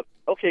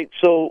 Okay,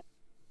 so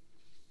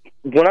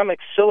when I'm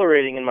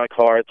accelerating in my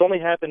car, it's only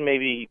happened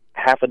maybe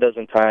half a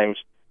dozen times,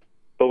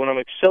 but when I'm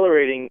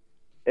accelerating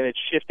and it's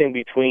shifting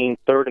between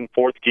third and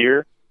fourth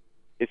gear,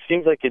 it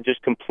seems like it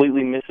just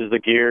completely misses the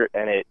gear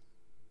and it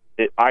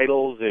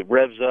idles, it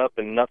revs up,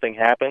 and nothing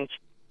happens.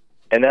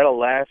 And that'll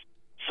last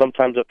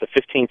sometimes up to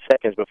 15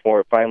 seconds before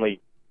it finally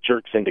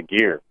jerks into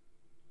gear.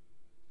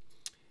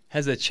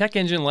 Has a check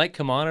engine light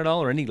come on at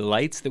all, or any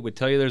lights that would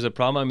tell you there's a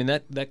problem? I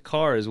mean, that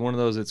car is one of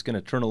those that's going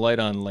to turn a light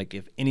on like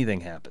if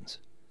anything happens.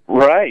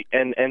 Right,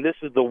 and this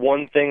is the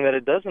one thing that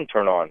it doesn't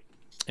turn on.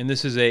 And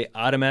this is a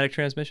automatic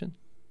transmission?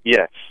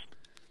 Yes.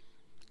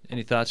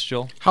 Any thoughts,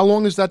 Joel? How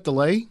long is that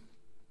delay?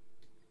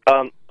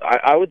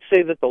 I would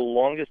say that the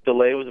longest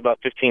delay was about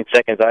 15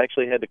 seconds. I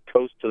actually had to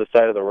coast to the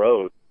side of the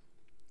road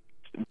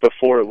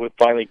before it would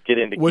finally get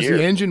into gear. Was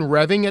the engine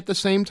revving at the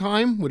same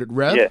time? Would it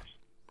rev? Yes.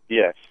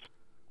 Yes.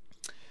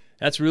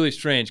 That's really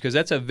strange because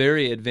that's a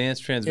very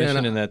advanced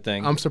transmission in that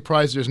thing. I'm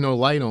surprised there's no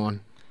light on.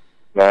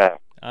 Nah.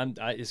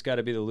 It's got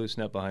to be the loose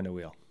nut behind the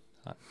wheel.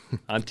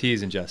 I'm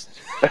teasing, Justin.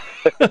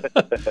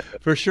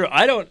 For sure.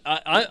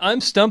 I'm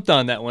stumped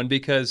on that one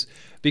because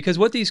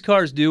what these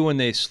cars do when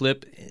they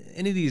slip,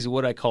 any of these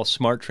what I call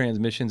smart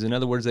transmissions, in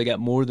other words, they got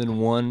more than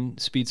one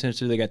speed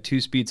sensor, they got two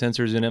speed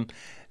sensors in them.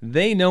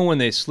 They know when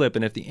they slip,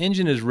 and if the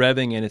engine is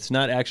revving and it's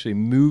not actually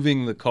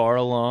moving the car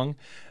along,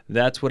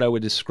 that's what I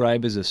would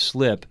describe as a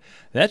slip.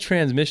 That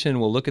transmission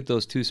will look at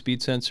those two speed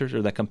sensors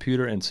or that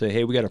computer and say,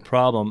 hey, we got a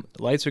problem.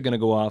 Lights are going to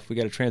go off. We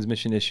got a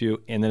transmission issue.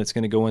 And then it's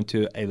going to go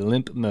into a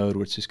limp mode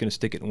where it's just going to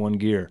stick it in one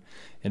gear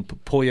and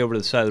pull you over to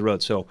the side of the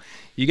road. So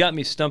you got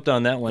me stumped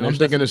on that one. I'm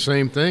thinking the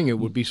same thing. It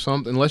would be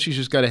something, unless you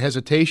just got a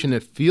hesitation,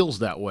 it feels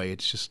that way.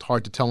 It's just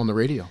hard to tell on the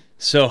radio.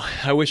 So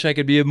I wish I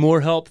could be of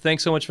more help.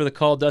 Thanks so much for the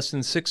call,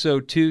 Dustin.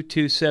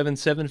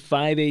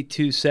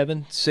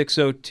 602-277-5827,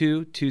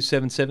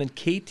 602-277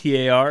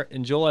 KTAR.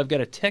 And Joel, I've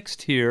got a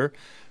text here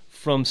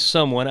from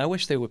someone. I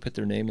wish they would put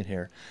their name in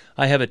here.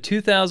 I have a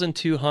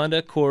 2002 Honda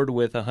Accord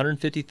with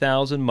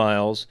 150,000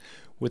 miles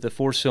with a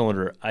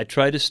four-cylinder. I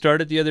tried to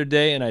start it the other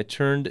day, and I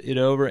turned it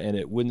over, and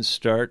it wouldn't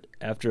start.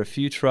 After a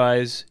few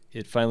tries,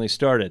 it finally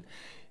started.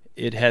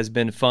 It has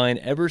been fine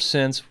ever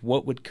since.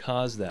 What would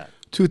cause that?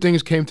 Two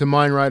things came to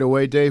mind right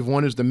away, Dave.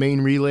 One is the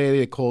main relay.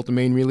 They call it the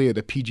main relay or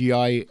the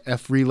PGI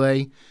F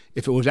relay.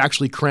 If it was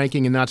actually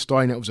cranking and not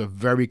starting, that was a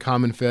very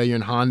common failure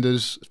in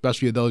Hondas,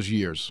 especially of those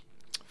years.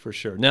 For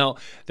sure. Now,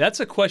 that's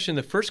a question.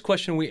 The first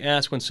question we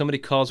ask when somebody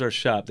calls our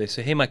shop, they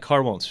say, hey, my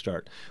car won't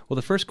start. Well,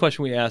 the first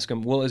question we ask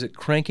them, well, is it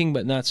cranking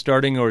but not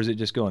starting, or is it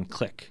just going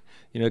click?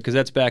 You know, because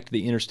that's back to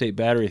the Interstate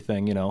battery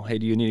thing. You know, hey,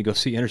 do you need to go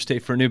see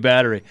Interstate for a new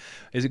battery?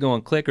 Is it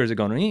going click or is it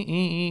going?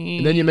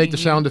 And then you make the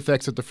sound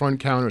effects at the front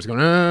counter. Is it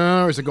going?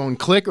 Or is it going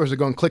click or is it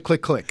going click,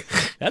 click, click?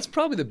 That's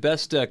probably the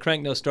best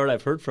crank no start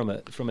I've heard from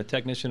a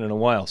technician in a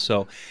while.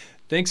 So,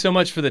 thanks so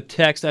much for the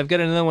text. I've got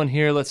another one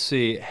here. Let's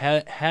see.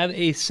 Have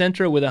a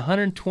Sentra with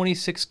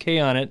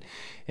 126K on it,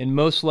 and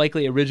most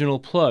likely original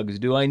plugs.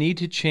 Do I need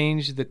to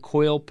change the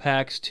coil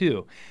packs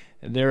too?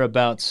 They're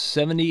about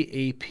 70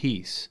 a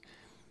piece.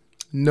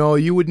 No,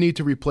 you would need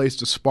to replace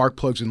the spark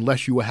plugs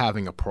unless you were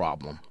having a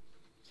problem.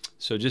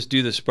 So just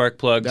do the spark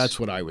plugs?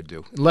 That's what I would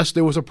do. Unless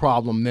there was a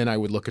problem, then I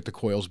would look at the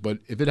coils. But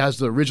if it has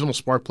the original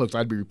spark plugs,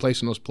 I'd be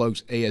replacing those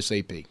plugs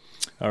ASAP.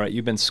 All right,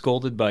 you've been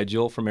scolded by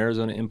Joel from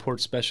Arizona Import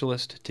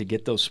Specialist to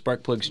get those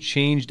spark plugs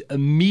changed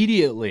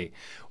immediately.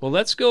 Well,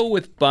 let's go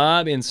with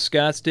Bob in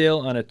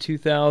Scottsdale on a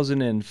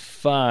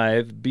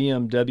 2005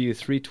 BMW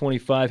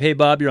 325. Hey,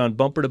 Bob, you're on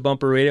Bumper to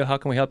Bumper Radio. How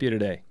can we help you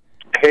today?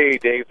 Hey,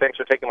 Dave. Thanks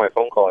for taking my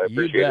phone call. I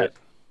appreciate it.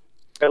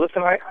 Hey,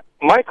 listen, I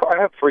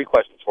have three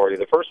questions for you.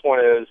 The first one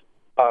is,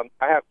 I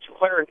have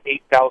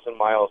 208,000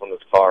 miles on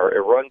this car. It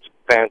runs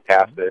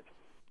fantastic.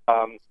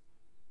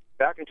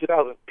 Back in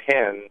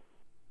 2010,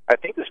 I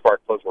think the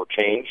spark plugs were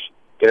changed,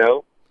 you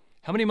know.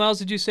 How many miles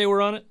did you say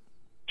were on it?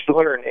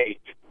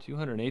 208.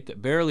 208,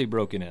 that barely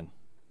broken in.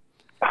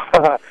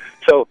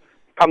 So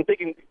I'm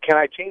thinking, can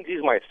I change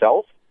these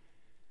myself?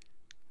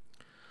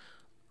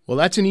 Well,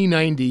 that's an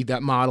E90,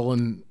 that model,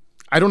 and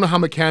I don't know how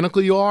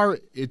mechanical you are.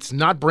 It's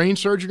not brain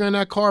surgery on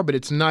that car, but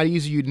it's not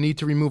easy. You'd need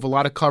to remove a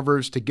lot of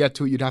covers to get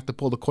to it. You'd have to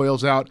pull the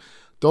coils out.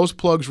 Those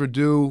plugs were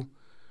due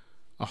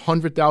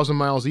 100,000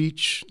 miles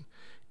each,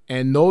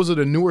 and those are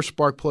the newer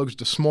spark plugs,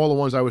 the smaller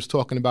ones I was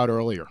talking about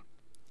earlier.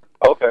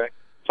 Okay.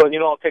 So,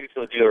 I'll take it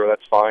to the dealer.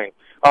 That's fine.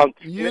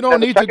 You don't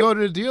need to go to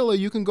the dealer.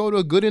 You can go to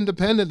a good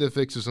independent that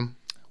fixes them.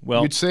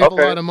 Well, you'd save a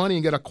lot of money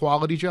and get a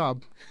quality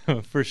job.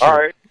 For sure. All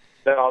right.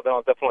 then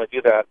I'll definitely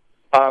do that.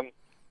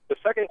 The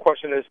second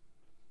question is,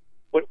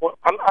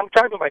 I'm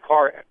driving my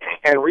car,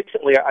 and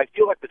recently I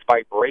feel like this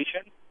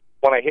vibration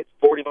when I hit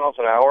 40 miles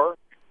an hour,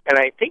 and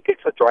I think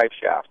it's a drive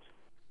shaft.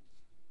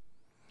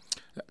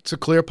 It's a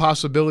clear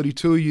possibility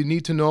too. You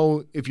need to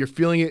know if you're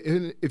feeling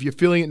it. If you're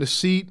feeling it in the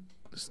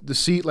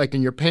seat, like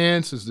in your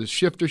pants, is the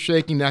shifter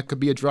shaking? That could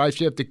be a drive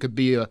shaft. It could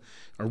be a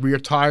rear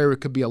tire. It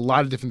could be a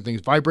lot of different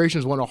things. Vibration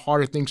is one of the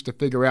harder things to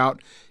figure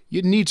out.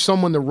 You need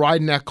someone to ride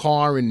in that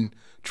car and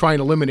try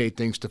and eliminate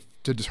things to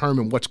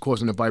determine what's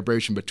causing the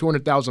vibration. But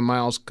 200,000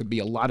 miles could be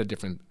a lot of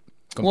different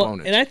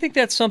components. Well, and I think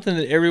that's something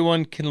that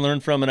everyone can learn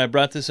from, and I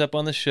brought this up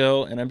on the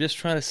show, and I'm just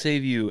trying to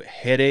save you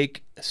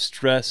headache,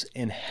 stress,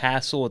 and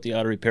hassle at the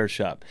auto repair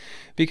shop.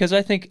 Because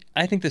I think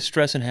the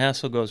stress and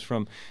hassle goes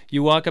from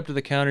you walk up to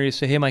the counter, you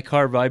say, hey, my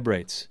car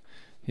vibrates.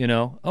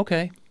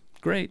 Okay,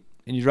 great.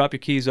 And you drop your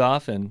keys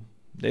off, and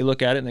they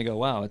look at it, and they go,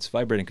 wow, it's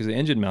vibrating because the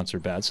engine mounts are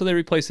bad. So they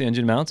replace the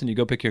engine mounts, and you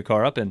go pick your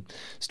car up and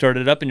start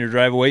it up in your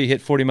driveway. You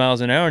hit 40 miles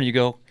an hour, and you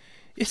go,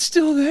 it's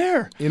still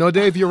there.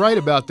 Dave, you're right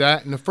about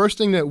that. And the first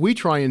thing that we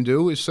try and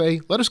do is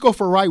say, let us go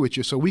for a ride with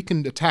you so we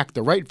can attack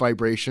the right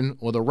vibration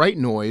or the right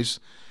noise.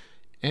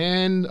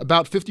 And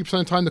about 50% of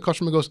the time, the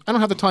customer goes, I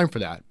don't have the time for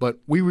that. But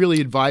we really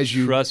advise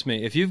you. Trust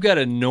me, if you've got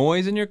a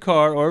noise in your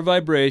car or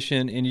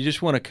vibration and you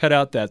just want to cut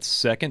out that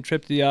second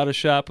trip to the auto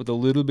shop with a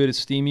little bit of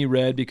steamy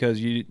red because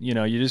you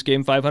just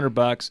gave them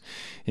 $500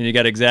 and you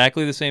got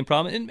exactly the same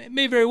problem, and it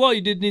may very well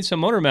you did need some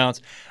motor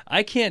mounts.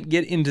 I can't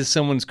get into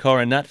someone's car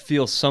and not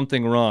feel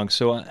something wrong.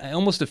 So I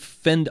almost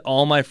offend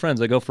all my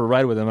friends. I go for a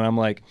ride with them and I'm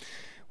like,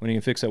 when are you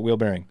going to fix that wheel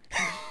bearing?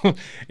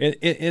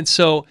 and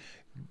so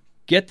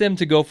get them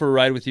to go for a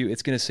ride with you.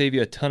 It's going to save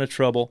you a ton of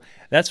trouble.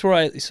 That's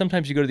where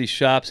sometimes you go to these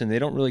shops and they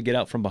don't really get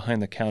out from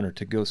behind the counter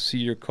to go see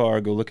your car,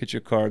 go look at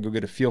your car, go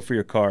get a feel for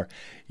your car.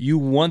 You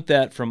want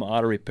that from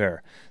auto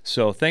repair.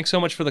 So thanks so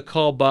much for the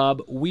call,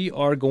 Bob. We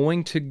are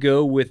going to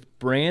go with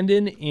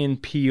Brandon in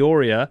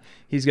Peoria.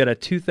 He's got a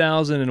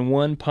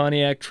 2001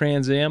 Pontiac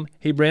Trans Am.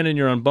 Hey, Brandon,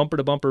 you're on Bumper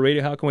to Bumper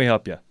Radio. How can we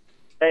help you?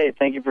 Hey,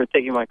 thank you for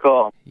taking my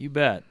call. You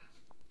bet.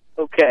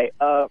 Okay,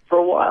 for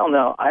a while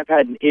now, I've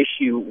had an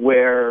issue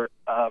where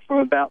from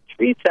about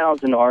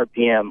 3,000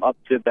 RPM up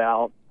to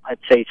about, I'd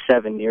say,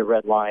 7 near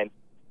red line,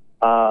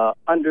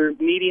 under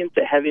medium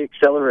to heavy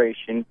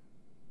acceleration,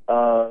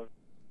 both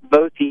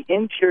the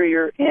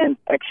interior and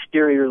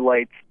exterior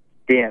lights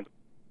dim.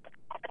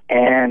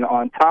 And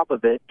on top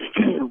of it,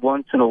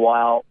 once in a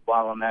while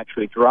I'm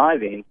actually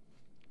driving,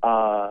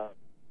 the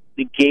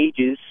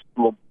gauges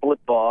will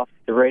flip off,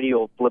 the radio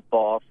will flip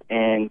off,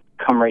 and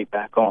come right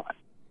back on.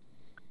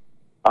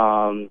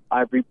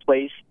 I've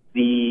replaced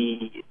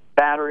the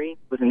battery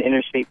with an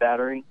interstate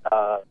battery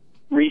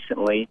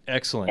recently.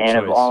 Excellent.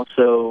 And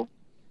choice.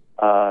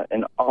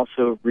 I've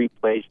also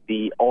replaced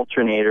the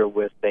alternator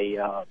with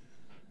a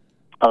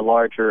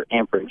larger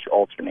amperage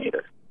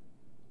alternator.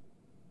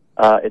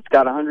 It's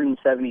got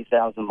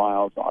 170,000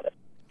 miles on it,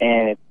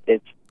 and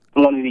it's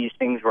one of these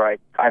things where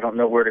I don't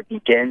know where to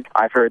begin.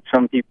 I've heard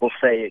some people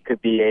say it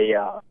could be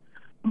a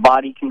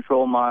body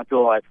control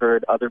module. I've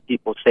heard other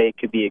people say it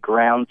could be a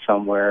ground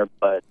somewhere,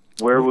 but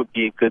where would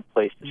be a good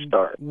place to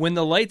start? When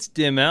the lights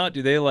dim out,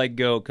 do they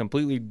go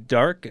completely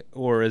dark,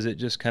 or is it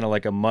just kind of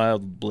like a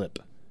mild blip?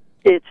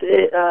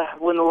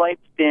 When the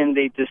lights dim,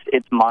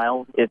 it's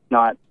mild. It's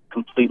not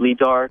completely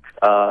dark.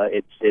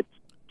 It's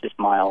just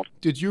mild.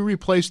 Did you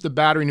replace the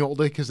battery in the old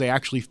day because they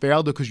actually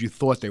failed or because you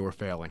thought they were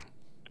failing?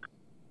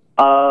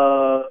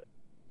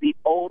 The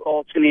old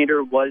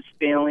alternator was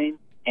failing.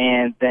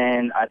 And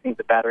then I think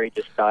the battery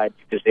just died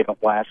because they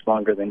don't last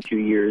longer than 2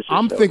 years.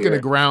 I'm thinking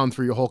of ground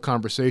through your whole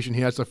conversation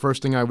here. That's the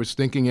first thing I was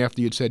thinking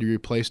after you'd said you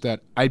replaced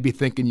that. I'd be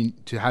thinking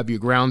to have your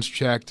grounds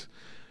checked.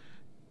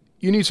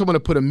 You need someone to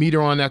put a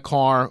meter on that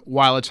car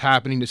while it's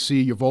happening to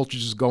see your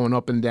voltage is going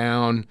up and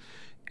down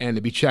and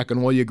to be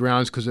checking all your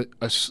grounds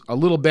because a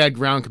little bad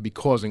ground could be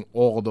causing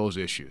all of those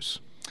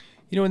issues.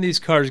 When these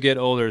cars get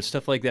older,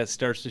 stuff like that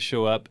starts to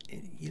show up.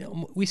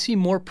 We see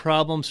more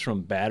problems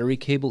from battery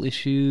cable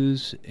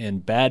issues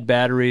and bad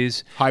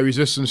batteries. High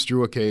resistance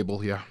through a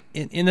cable, yeah.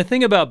 And the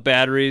thing about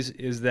batteries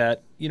is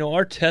that,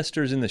 our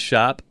testers in the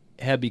shop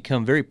have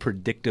become very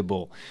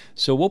predictable.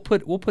 So we'll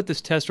put this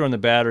tester on the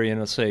battery and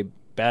it'll say,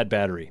 bad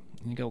battery.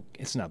 And you go,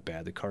 it's not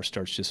bad. The car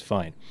starts just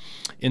fine.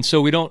 And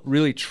so we don't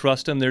really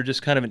trust them. They're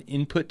just kind of an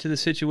input to the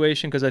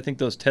situation because I think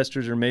those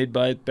testers are made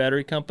by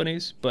battery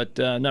companies, but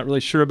not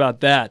really sure about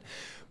that.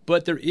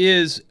 But there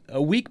is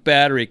a weak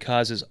battery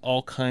causes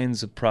all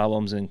kinds of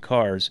problems in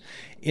cars.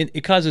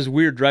 It causes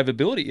weird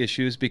drivability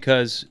issues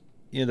because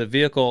the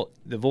vehicle,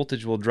 the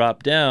voltage will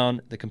drop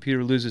down, the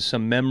computer loses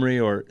some memory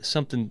or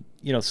something,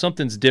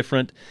 something's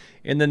different.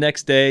 And the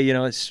next day,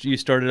 you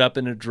start it up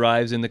and it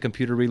drives and the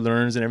computer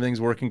relearns and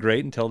everything's working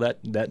great until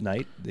that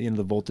night, the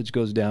voltage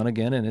goes down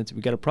again and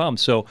we got a problem.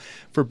 So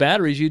for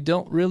batteries, you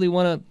don't really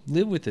want to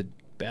live with a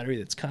battery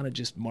that's kind of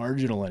just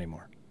marginal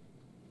anymore.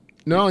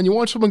 No, and you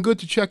want someone good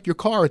to check your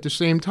car at the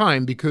same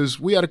time because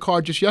we had a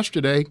car just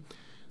yesterday.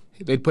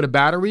 They'd put a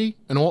battery,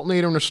 an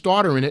alternator, and a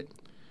starter in it,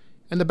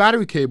 and the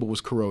battery cable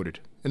was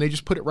corroded. and they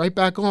just put it right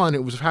back on.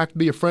 It was had to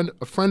be a friend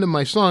of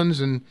my son's,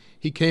 and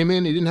he came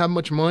in. He didn't have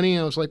much money.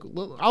 I was like,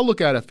 well, I'll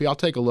look at it for you. I'll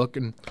take a look.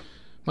 And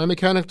my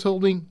mechanic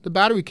told me the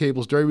battery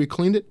cable's dirty. We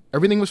cleaned it.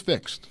 Everything was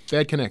fixed.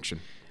 Bad connection.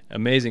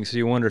 Amazing. So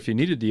you wonder if you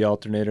needed the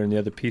alternator and the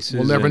other pieces.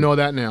 We'll never know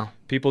that now.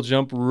 People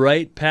jump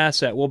right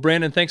past that. Well,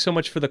 Brandon, thanks so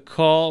much for the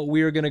call.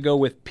 We are going to go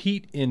with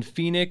Pete in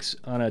Phoenix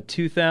on a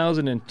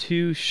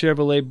 2002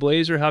 Chevrolet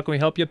Blazer. How can we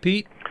help you,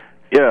 Pete?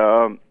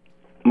 Yeah,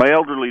 my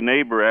elderly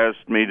neighbor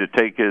asked me to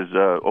take his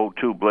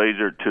 02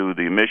 Blazer to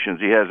the emissions.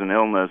 He has an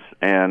illness,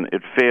 and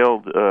it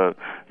failed the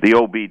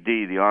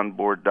OBD, the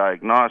onboard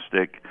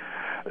diagnostic.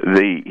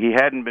 He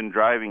hadn't been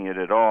driving it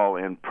at all,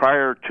 and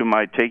prior to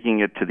my taking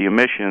it to the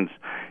emissions,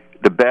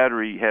 the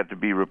battery had to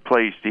be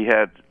replaced. He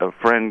had a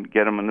friend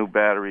get him a new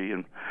battery,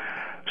 and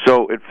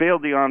so it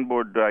failed the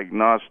onboard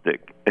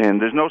diagnostic,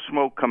 and there's no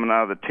smoke coming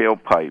out of the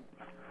tailpipe.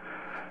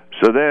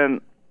 So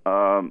then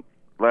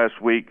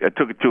last week, I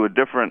took it to a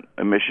different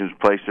emissions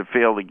place. It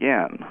failed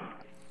again.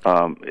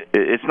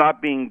 It's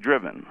not being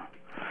driven.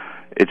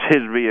 It's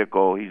his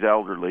vehicle. He's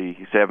elderly.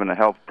 He's having a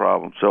health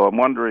problem. So I'm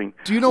wondering...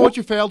 Do you know what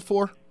you failed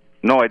for?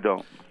 No, I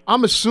don't.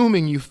 I'm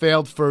assuming you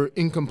failed for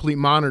incomplete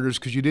monitors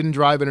because you didn't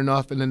drive it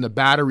enough and then the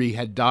battery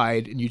had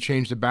died and you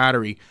changed the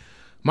battery.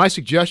 My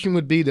suggestion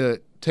would be to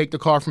take the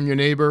car from your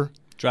neighbor,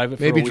 drive it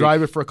for maybe a week.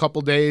 drive it for a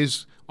couple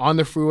days on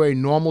the freeway,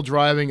 normal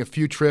driving, a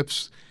few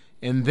trips,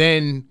 and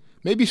then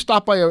maybe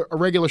stop by a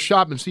regular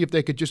shop and see if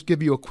they could just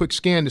give you a quick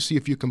scan to see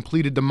if you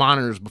completed the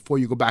monitors before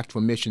you go back to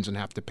emissions and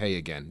have to pay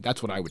again.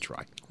 That's what I would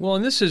try. Well,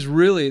 and this is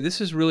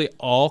really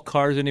all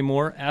cars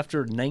anymore.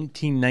 After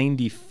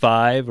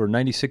 1995 or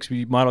 96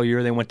 model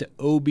year, they went to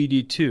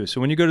OBD2.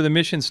 So when you go to the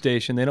emission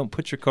station, they don't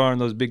put your car in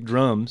those big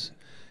drums.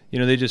 You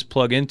know, they just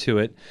plug into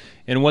it.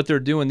 And what they're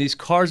doing, these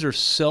cars are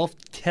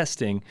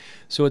self-testing,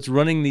 so it's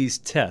running these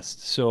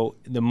tests. So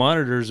the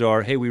monitors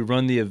are, hey, we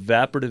run the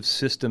evaporative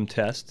system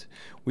test.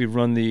 We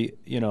run the,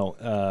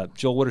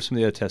 Joel, what are some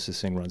of the other tests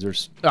this thing runs?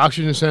 There's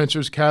oxygen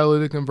sensors,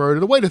 catalytic converter.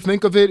 The way to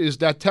think of it is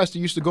that test that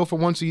used to go for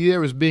once a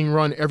year is being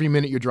run every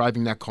minute you're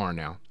driving that car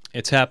now.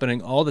 It's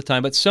happening all the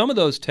time. But some of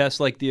those tests,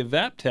 like the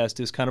evap test,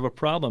 is kind of a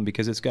problem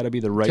because it's got to be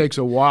the right temperature. It takes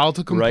a while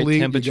to complete. Right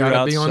temperature you got to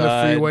outside. be on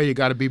the freeway. You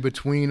got to be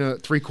between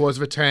 3/4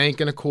 of a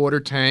tank and a quarter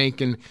tank.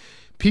 And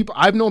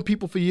I've known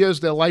people for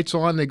years, their lights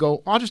on, they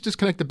go, I'll just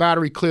disconnect the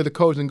battery, clear the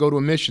codes, and go to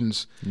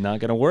emissions. Not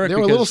going to work. They're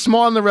a little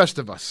smaller than the rest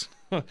of us.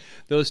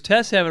 Those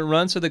tests haven't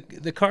run, so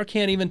the car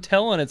can't even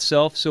tell on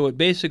itself. So it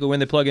basically, when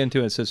they plug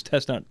into it, it says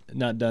test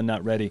not done,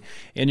 not ready.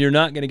 And you're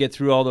not going to get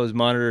through all those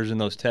monitors and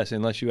those tests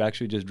unless you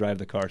actually just drive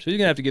the car. So you're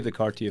going to have to give the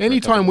car to you.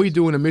 Anytime we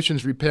do an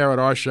emissions repair at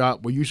our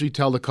shop, we usually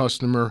tell the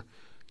customer,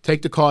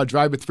 take the car,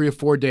 drive it 3 or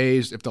 4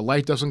 days. If the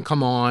light doesn't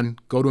come on,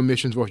 go to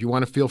emissions. Or if you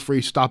want to feel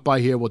free, stop by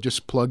here. We'll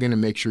just plug in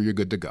and make sure you're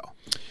good to go.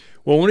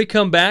 Well, when we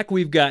come back,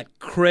 we've got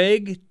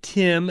Craig,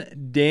 Tim,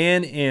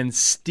 Dan, and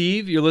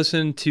Steve. You're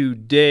listening to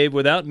Dave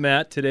without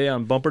Matt today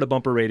on Bumper to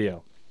Bumper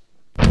Radio.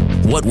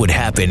 What would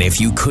happen if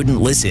you couldn't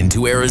listen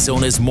to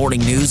Arizona's morning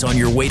news on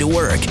your way to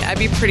work? I'd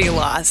be pretty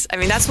lost. I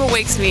mean, that's what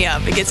wakes me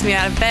up. It gets me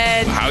out of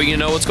bed. How are you going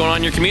to know what's going on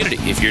in your community?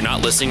 If you're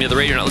not listening to the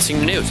radio, you're not listening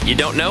to news. You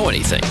don't know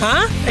anything.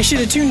 Huh? I should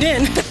have tuned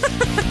in.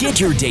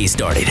 Get your day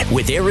started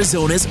with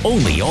Arizona's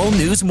only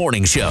all-news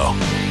morning show.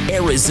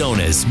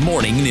 Arizona's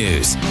Morning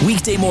News.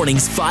 Weekday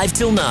mornings 5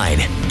 till 9.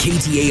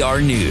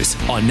 KTAR News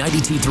on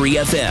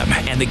 92.3 FM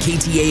and the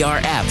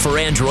KTAR app for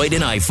Android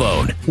and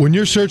iPhone. When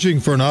you're searching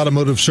for an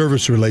automotive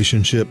service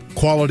relationship,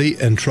 quality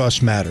and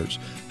trust matters.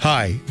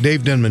 Hi,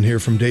 Dave Denman here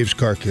from Dave's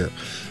Car Care,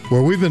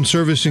 where we've been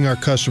servicing our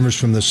customers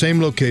from the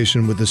same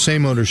location with the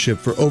same ownership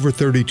for over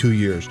 32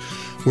 years.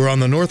 We're on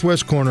the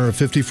northwest corner of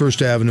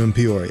 51st Avenue in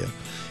Peoria.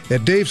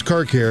 At Dave's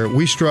Car Care,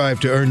 we strive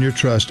to earn your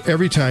trust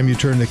every time you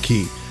turn the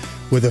key.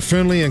 With a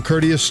friendly and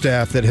courteous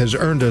staff that has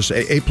earned us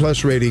a A+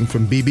 rating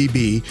from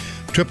BBB,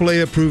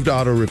 AAA approved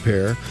auto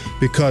repair,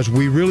 because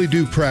we really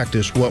do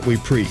practice what we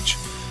preach.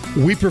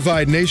 We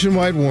provide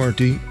nationwide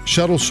warranty,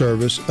 shuttle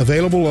service,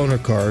 available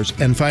loaner cars,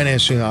 and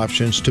financing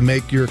options to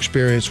make your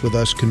experience with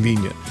us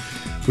convenient.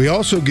 We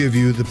also give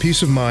you the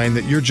peace of mind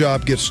that your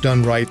job gets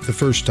done right the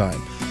first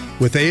time,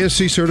 with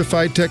ASC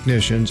certified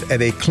technicians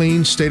at a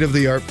clean,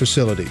 state-of-the-art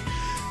facility.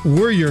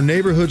 We're your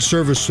neighborhood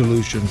service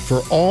solution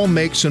for all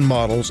makes and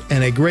models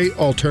and a great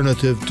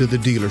alternative to the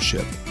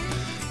dealership.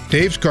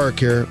 Dave's Car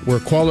Care, where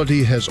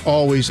quality has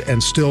always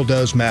and still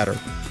does matter.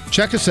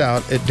 Check us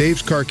out at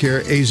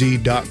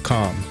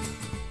davescarcareaz.com.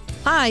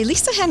 Hi,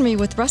 Lisa Henry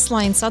with Russ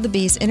Lyons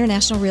Sotheby's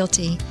International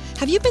Realty.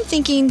 Have you been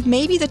thinking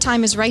maybe the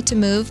time is right to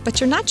move, but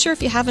you're not sure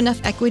if you have enough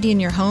equity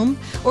in your home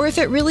or if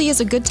it really is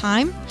a good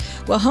time?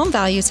 Well, home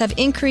values have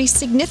increased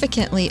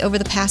significantly over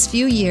the past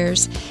few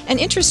years, and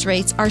interest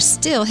rates are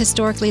still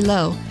historically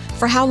low.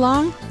 For how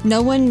long?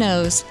 No one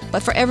knows.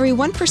 But for every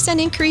 1%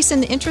 increase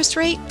in the interest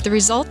rate, the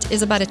result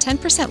is about a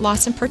 10%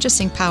 loss in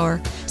purchasing power.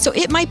 So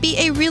it might be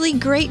a really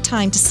great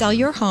time to sell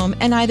your home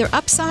and either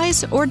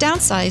upsize or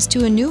downsize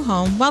to a new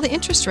home while the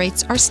interest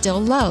rates are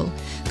still low.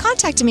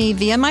 Contact me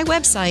via my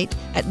website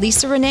at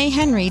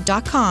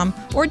lisareneehenry.com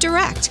or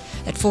direct.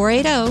 at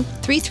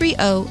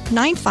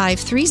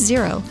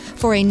 480-330-9530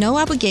 for a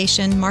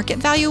no-obligation market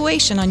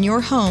valuation on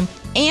your home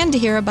and to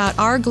hear about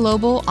our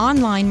global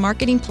online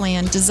marketing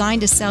plan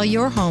designed to sell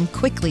your home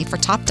quickly for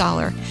top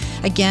dollar.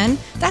 Again,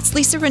 that's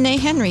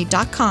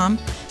LisaReneeHenry.com,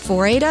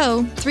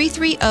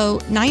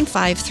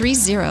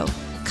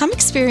 480-330-9530. Come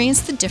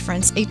experience the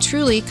difference a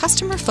truly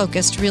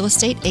customer-focused real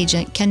estate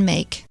agent can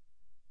make.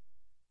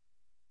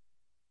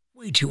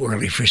 Way too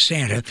early for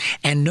Santa,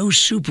 and no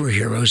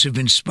superheroes have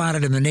been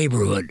spotted in the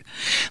neighborhood.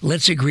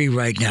 Let's agree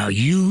right now,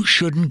 you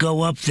shouldn't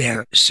go up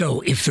there.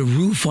 So if the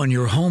roof on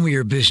your home or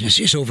your business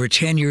is over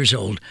 10 years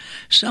old,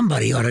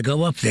 somebody ought to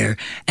go up there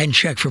and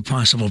check for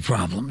possible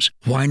problems.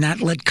 Why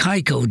not let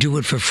Kaiko do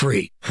it for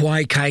free?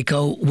 Why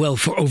Kaiko? Well,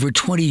 for over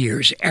 20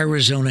 years,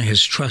 Arizona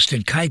has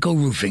trusted Kaiko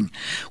Roofing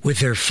with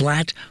their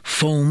flat,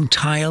 foam,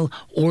 tile,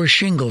 or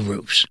shingle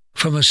roofs.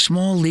 From a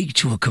small leak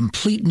to a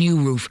complete new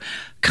roof,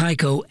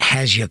 Kaiko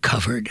has you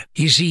covered.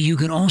 You see, you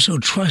can also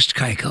trust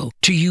Kaiko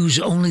to use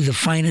only the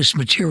finest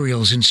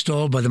materials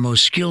installed by the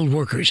most skilled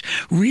workers,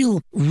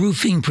 real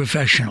roofing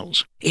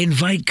professionals.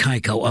 Invite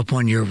Kaiko up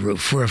on your roof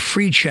for a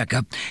free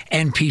checkup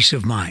and peace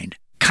of mind.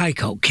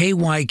 Kaiko,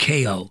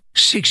 K-Y-K-O,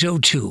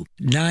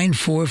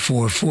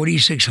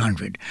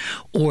 602-944-4600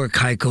 or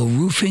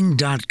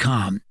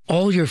KaikoRoofing.com.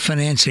 All your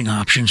financing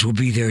options will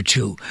be there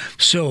too.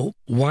 So,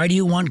 why do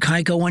you want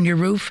Kaiko on your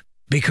roof?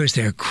 Because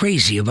they're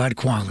crazy about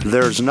quality.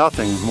 There's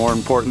nothing more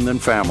important than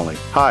family.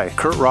 Hi,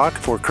 Kurt Rock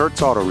for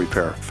Kurt's Auto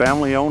Repair.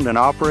 Family owned and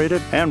operated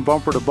and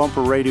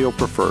bumper-to-bumper radio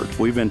preferred.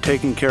 We've been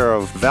taking care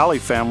of Valley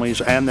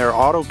families and their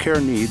auto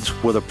care needs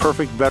with a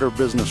perfect Better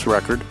Business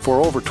record for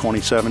over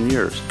 27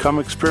 years. Come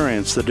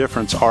experience the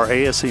difference our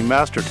ASE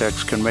Master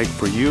Techs can make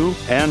for you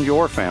and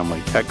your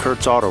family at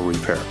Kurt's Auto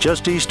Repair.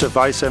 Just east of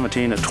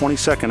I-17 at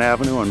 22nd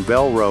Avenue and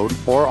Bell Road,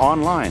 or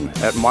online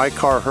at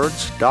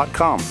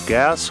mycarhurts.com.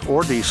 Gas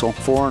or diesel,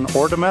 foreign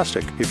or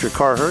domestic. If your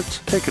car hurts,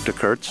 take it to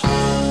Kurt's.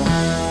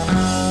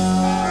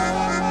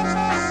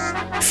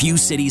 Few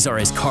cities are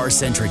as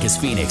car-centric as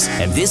Phoenix,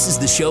 and this is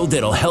the show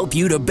that'll help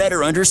you to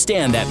better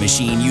understand that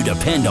machine you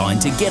depend on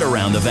to get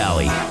around the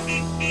valley.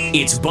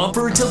 It's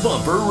Bumper to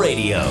Bumper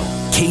Radio.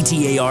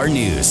 KTAR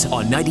News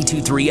on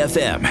 92.3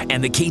 FM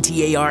and the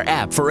KTAR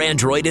app for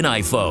Android and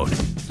iPhone.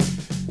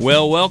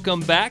 Well,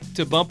 welcome back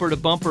to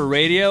Bumper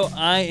Radio.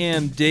 I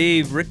am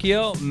Dave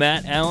Riccio.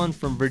 Matt Allen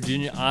from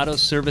Virginia Auto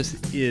Service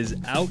is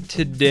out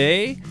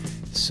today.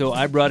 So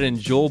I brought in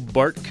Joel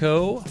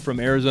Bartko from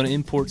Arizona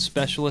Import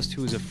Specialist,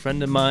 who is a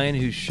friend of mine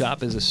whose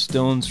shop is a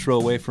stone's throw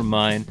away from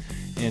mine,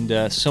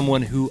 and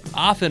someone who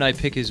often I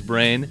pick his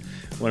brain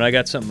when I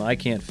got something I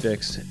can't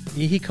fix.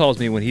 He calls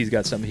me when he's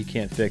got something he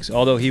can't fix,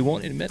 although he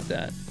won't admit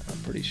that, I'm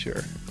pretty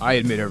sure. I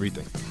admit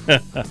everything.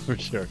 For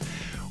sure.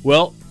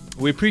 Well,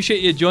 we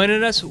appreciate you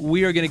joining us.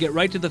 We are going to get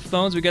right to the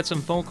phones. We got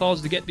some phone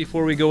calls to get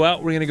before we go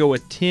out. We're going to go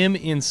with Tim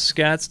in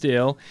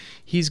Scottsdale.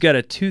 He's got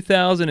a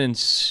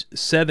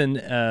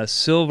 2007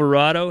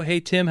 Silverado.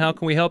 Hey, Tim, how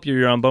can we help you?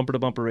 You're on Bumper to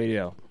Bumper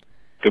Radio.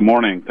 Good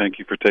morning. Thank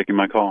you for taking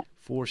my call.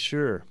 For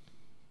sure.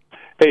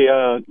 Hey,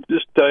 I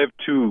have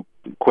two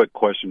quick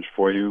questions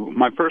for you.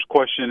 My first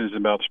question is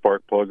about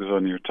spark plugs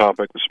on your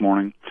topic this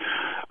morning.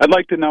 I'd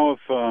like to know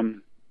if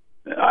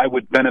I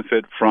would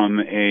benefit from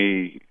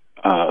a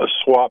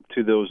swap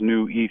to those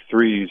new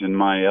E3s in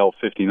my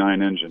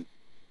L59 engine.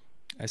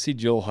 I see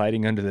Joel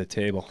hiding under the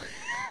table.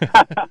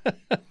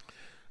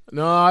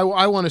 No,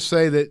 I want to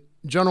say that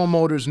General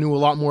Motors knew a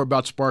lot more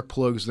about spark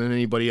plugs than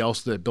anybody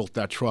else that built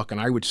that truck,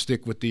 and I would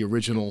stick with the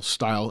original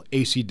style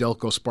AC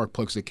Delco spark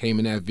plugs that came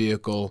in that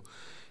vehicle.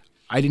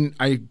 I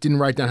didn't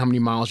write down how many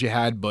miles you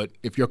had, but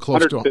if you're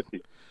close 150.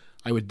 to,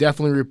 I would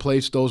definitely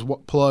replace those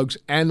plugs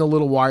and the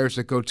little wires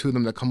that go to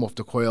them that come off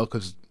the coil,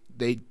 because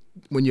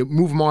when you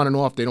move them on and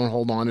off, they don't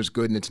hold on as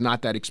good, and it's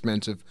not that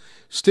expensive.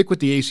 Stick with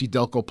the AC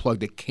Delco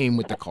plug that came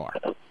with the car.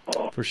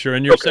 For sure.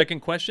 And your second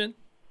question?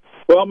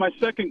 Well, my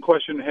second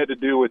question had to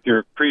do with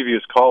your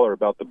previous caller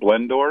about the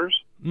blend doors.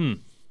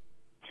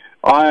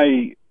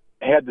 I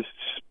had the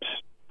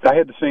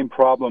same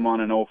problem on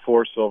an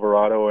 04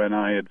 Silverado, and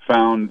I had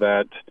found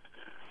that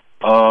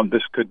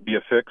this could be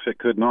a fix. It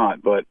could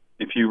not, but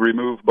if you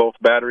remove both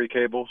battery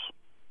cables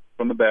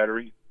from the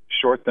battery,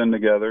 short them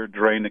together,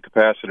 drain the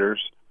capacitors,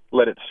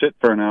 let it sit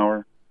for an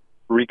hour,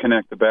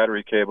 reconnect the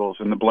battery cables,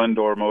 and the blend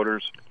door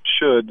motors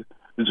should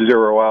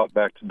zero out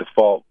back to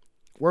default.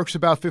 Works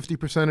about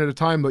 50% of the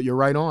time, but you're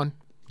right on.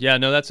 Yeah,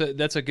 no, that's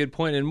a good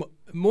point. And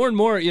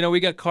more, we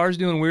got cars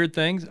doing weird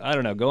things. I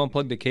don't know. Go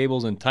unplug the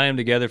cables and tie them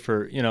together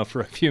for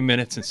a few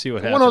minutes and see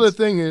what happens. One other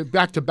thing,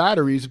 back to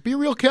batteries, be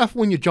real careful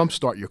when you jump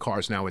start your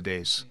cars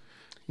nowadays.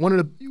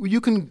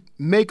 You can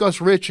make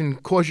us rich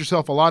and cause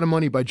yourself a lot of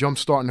money by jump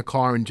starting a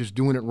car and just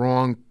doing it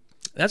wrong.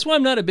 That's why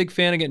I'm not a big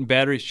fan of getting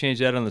batteries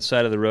changed out on the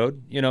side of the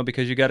road,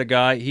 because you got a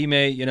guy, he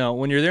may,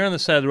 when you're there on the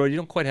side of the road, you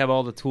don't quite have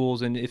all the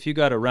tools, and if you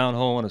got a round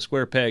hole and a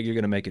square peg, you're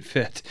going to make it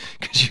fit,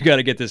 because you got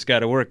to get this guy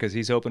to work, because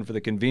he's hoping for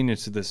the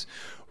convenience of this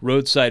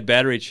roadside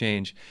battery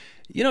change.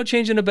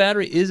 changing a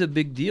battery is a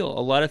big deal. A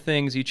lot of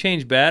things, you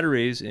change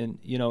batteries and,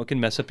 it can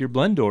mess up your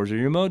blend doors or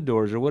your mode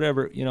doors or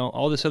whatever,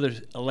 all this other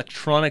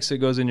electronics that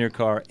goes in your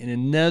car, and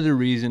another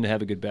reason to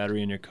have a good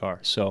battery in your car.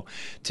 So,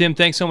 Tim,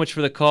 thanks so much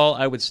for the call.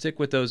 I would stick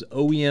with those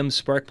OEM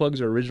spark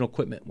plugs or original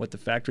equipment, what the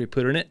factory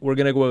put in it. We're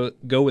going to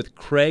go with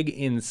Craig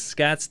in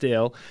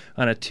Scottsdale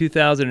on a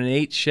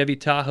 2008 Chevy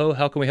Tahoe.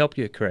 How can we help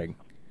you, Craig?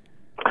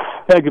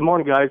 Hey, good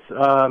morning, guys.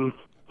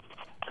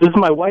 This is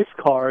my wife's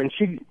car, and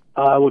she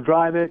will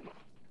drive it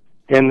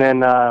and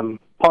then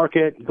park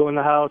it, go in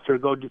the house or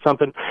go do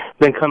something,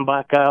 then come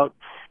back out,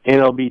 and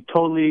it'll be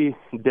totally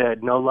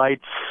dead. No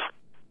lights,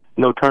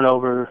 no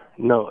turnover,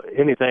 no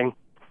anything,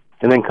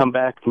 and then come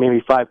back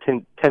maybe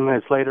 5-10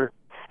 minutes later,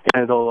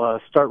 and it'll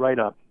start right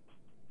up.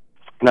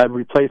 And I've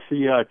replaced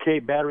the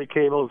battery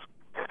cables,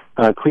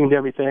 cleaned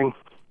everything.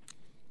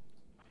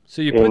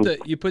 So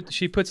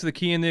she puts the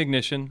key in the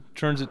ignition,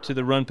 turns it to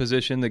the run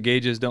position. The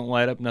gauges don't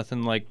light up.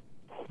 Nothing like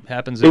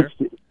happens there.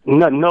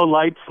 No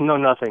lights, no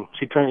nothing.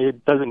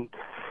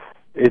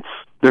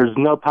 There's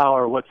no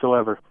power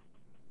whatsoever.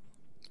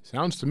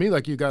 Sounds to me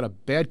like you got a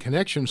bad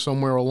connection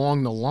somewhere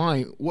along the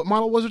line. What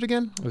model was it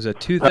again? It was a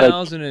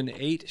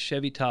 2008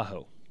 Chevy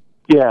Tahoe.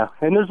 Yeah,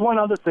 and there's one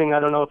other thing. I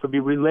don't know if it'll be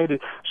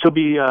related. She'll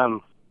be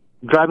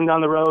driving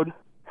down the road,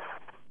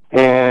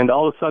 and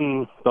all of a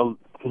sudden the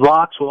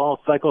locks will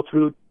all cycle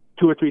through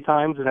 2 or 3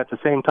 times, and at the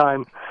same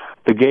time,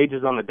 the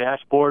gauges on the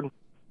dashboard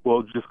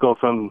will just go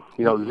from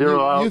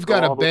zero out.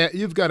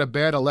 You've got a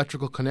bad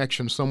electrical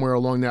connection somewhere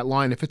along that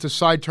line. If it's a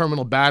side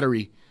terminal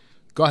battery,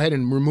 go ahead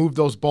and remove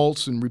those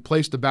bolts and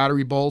replace the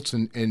battery bolts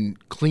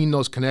and clean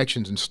those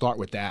connections and start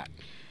with that.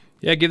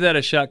 Yeah, give that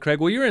a shot, Craig.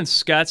 Well, you're in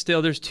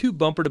Scottsdale. There's 2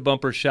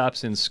 bumper-to-bumper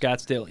shops in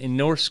Scottsdale. In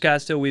North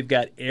Scottsdale, we've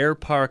got Air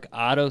Park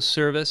Auto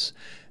Service.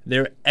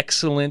 They're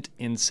excellent.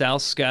 In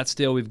South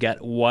Scottsdale, we've got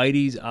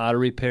Whitey's Auto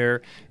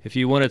Repair. If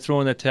you want to throw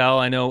in the towel,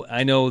 I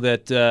know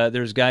that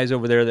there's guys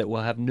over there that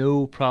will have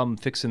no problem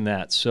fixing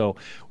that. So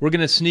we're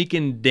going to sneak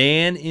in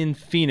Dan in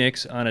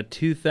Phoenix on a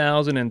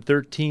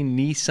 2013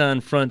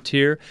 Nissan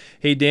Frontier.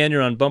 Hey, Dan,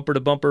 you're on Bumper to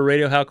Bumper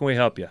Radio. How can we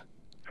help you?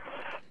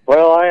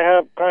 Well, I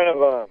have kind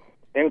of a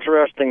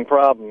interesting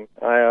problem.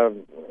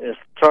 This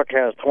truck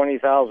has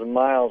 20,000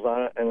 miles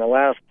on it, and the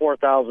last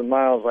 4,000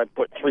 miles I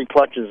put 3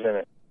 clutches in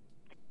it.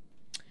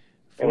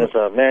 And it's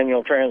a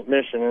manual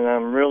transmission, and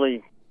I'm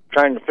really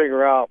trying to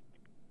figure out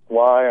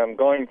why I'm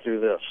going through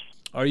this.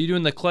 Are you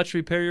doing the clutch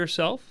repair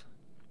yourself?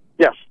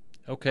 Yes.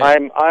 Okay.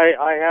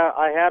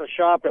 I had a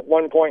shop at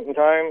one point in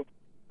time.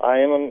 I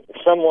am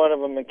somewhat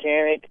of a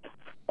mechanic,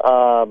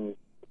 and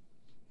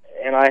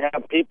I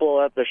have people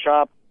at the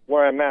shop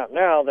where I'm at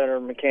now that are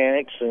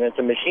mechanics, and it's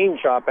a machine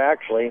shop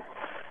actually,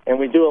 and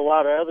we do a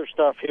lot of other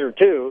stuff here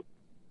too,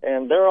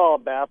 and they're all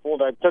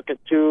baffled. I took it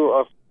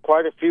to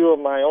quite a few of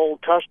my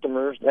old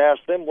customers and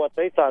asked them what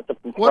they thought the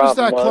problem was. What does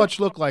that clutch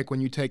look like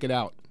when you take it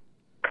out?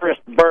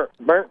 Crisp,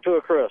 burnt to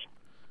a crisp.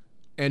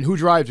 And who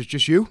drives it?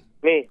 Just you?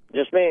 Me,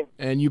 just me.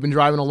 And you've been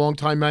driving a long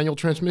time manual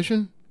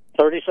transmission?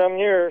 30-some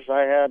years.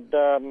 I had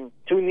 2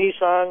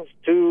 Nissans,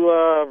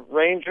 2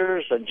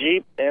 Rangers, a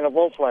Jeep, and a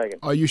Volkswagen.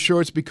 Are you sure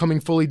it's becoming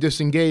fully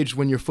disengaged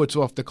when your foot's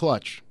off the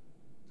clutch?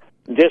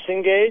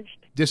 Disengaged?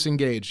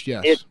 Disengaged,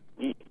 yes.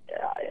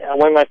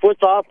 When my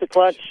foot's off the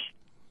clutch,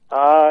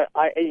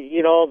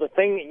 the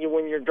thing,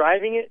 when you're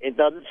driving it, it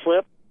doesn't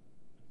slip.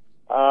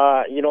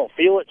 You don't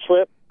feel it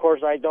slip. Of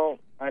course, I don't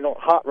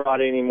hot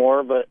rod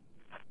anymore, but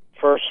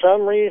for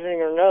some reason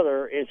or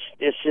another,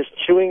 it's just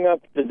chewing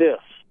up the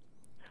disc.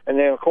 And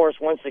then, of course,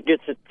 once it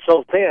gets it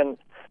so thin,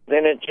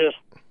 then it just,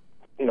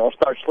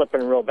 starts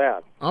slipping real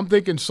bad. I'm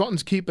thinking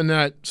something's keeping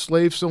that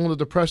slave cylinder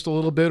depressed a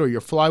little bit, or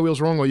your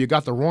flywheel's wrong, or you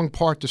got the wrong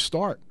part to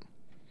start.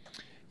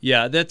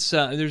 Yeah, that's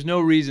there's no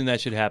reason that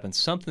should happen.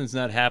 Something's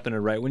not happening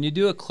right. When you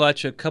do a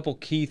clutch, a couple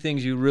key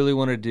things you really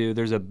want to do.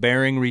 There's a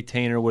bearing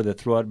retainer where the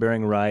throwout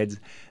bearing rides.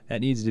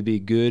 That needs to be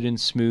good and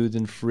smooth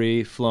and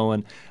free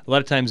flowing. A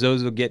lot of times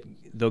those will get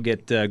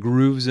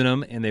grooves in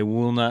them, and they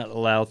will not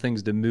allow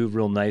things to move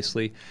real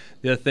nicely.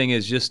 The other thing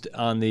is just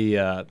on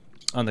the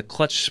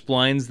clutch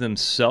splines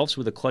themselves,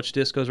 where the clutch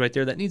disc goes right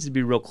there, that needs to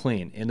be real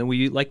clean. And then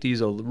we like to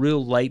use a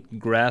real light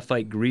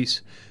graphite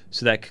grease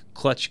so that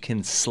clutch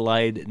can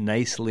slide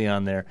nicely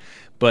on there.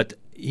 But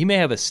he may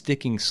have a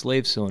sticking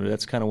slave cylinder.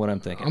 That's kind of what I'm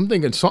thinking. I'm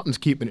thinking something's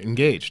keeping it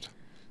engaged.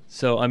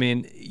 So, I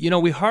mean,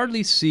 we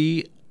hardly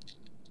see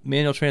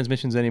manual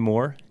transmissions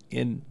anymore,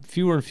 and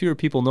fewer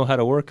people know how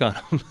to work on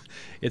them.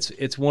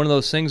 It's one of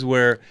those things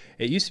where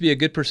it used to be a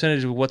good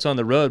percentage of what's on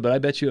the road, but I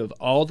bet you of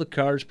all the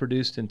cars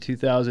produced in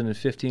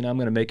 2015, I'm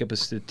going to make up a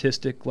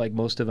statistic like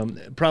most of them,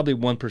 probably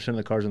 1% of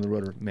the cars on the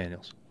road are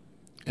manuals.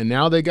 And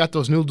now they got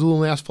those new dual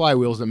mass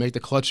flywheels that make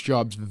the clutch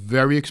jobs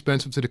very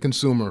expensive to the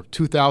consumer.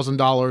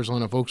 $2,000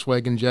 on a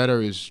Volkswagen Jetta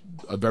is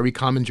a very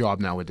common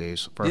job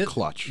nowadays for a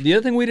clutch. The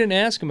other thing we didn't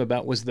ask him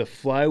about was the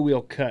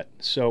flywheel cut.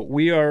 So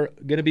we are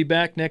going to be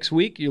back next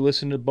week. You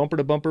listen to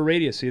Bumper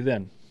Radio. See you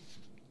then.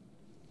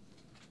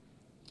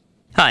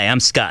 Hi, I'm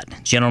Scott,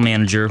 General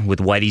Manager with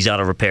Whitey's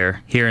Auto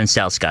Repair here in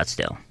South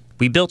Scottsdale.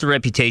 We built a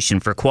reputation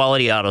for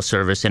quality auto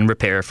service and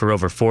repair for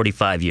over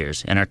 45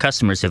 years, and our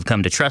customers have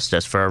come to trust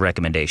us for our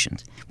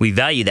recommendations. We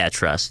value that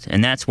trust,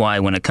 and that's why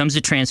when it comes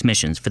to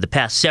transmissions, for the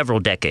past several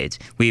decades,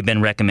 we have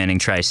been recommending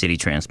Tri-City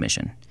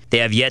Transmission. They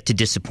have yet to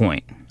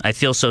disappoint. I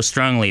feel so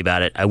strongly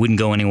about it, I wouldn't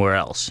go anywhere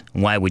else.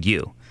 Why would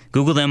you?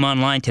 Google them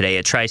online today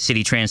at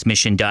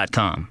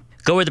tricitytransmission.com.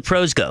 Go where the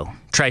pros go.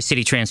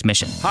 Tri-City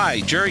Transmission.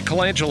 Hi, Jerry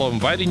Colangelo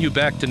inviting you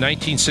back to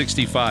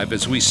 1965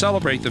 as we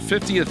celebrate the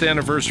 50th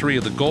anniversary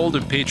of the Gold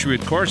and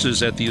Patriot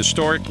courses at the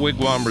historic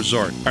Wigwam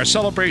Resort. Our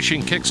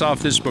celebration kicks off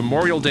this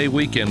Memorial Day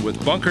weekend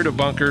with Bunker to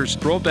Bunkers,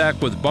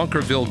 Throwback with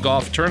Bunkerville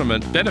Golf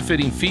Tournament,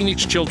 benefiting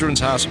Phoenix Children's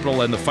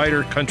Hospital and the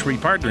Fighter Country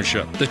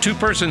Partnership. The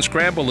two-person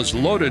scramble is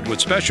loaded with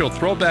special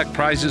throwback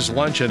prizes,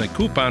 lunch, and a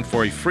coupon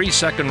for a free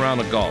second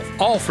round of golf,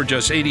 all for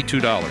just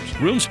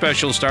 $82. Room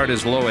specials start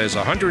as low as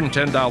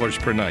 $110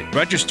 per night.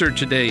 Register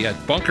today at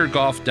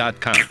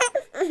bunkergolf.com.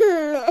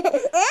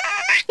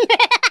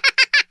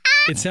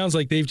 It sounds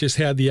like they've just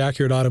had the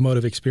accurate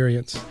automotive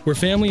experience. We're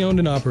family owned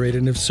and operated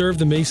and have served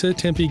the Mesa,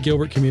 Tempe,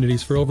 Gilbert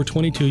communities for over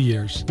 22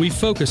 years. We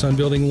focus on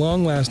building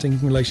long-lasting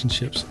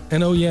relationships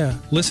and, oh yeah,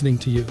 listening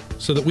to you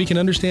so that we can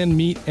understand,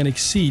 meet, and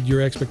exceed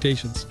your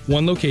expectations.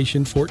 One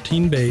location,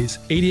 14 bays,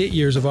 88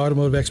 years of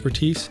automotive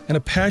expertise, and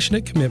a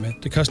passionate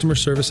commitment to customer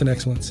service and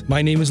excellence.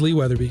 My name is Lee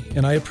Weatherby,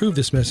 and I approve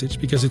this message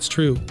because it's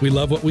true. We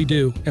love what we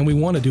do, and we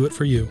want to do it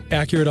for you.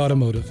 Accurate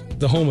Automotive,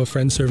 the home of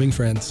friends serving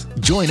friends.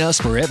 Join us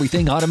for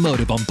everything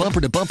automotive on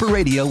Bumper to Bumper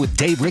Radio with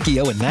Dave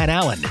Riccio and Matt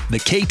Allen, the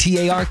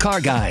KTAR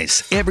Car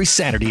Guys, every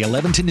Saturday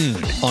 11 to noon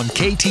on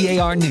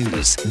KTAR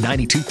News,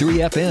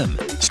 92.3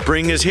 FM.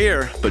 Spring is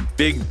here, but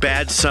big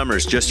bad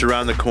summer's just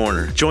around the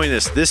corner. Join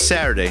us this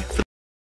Saturday for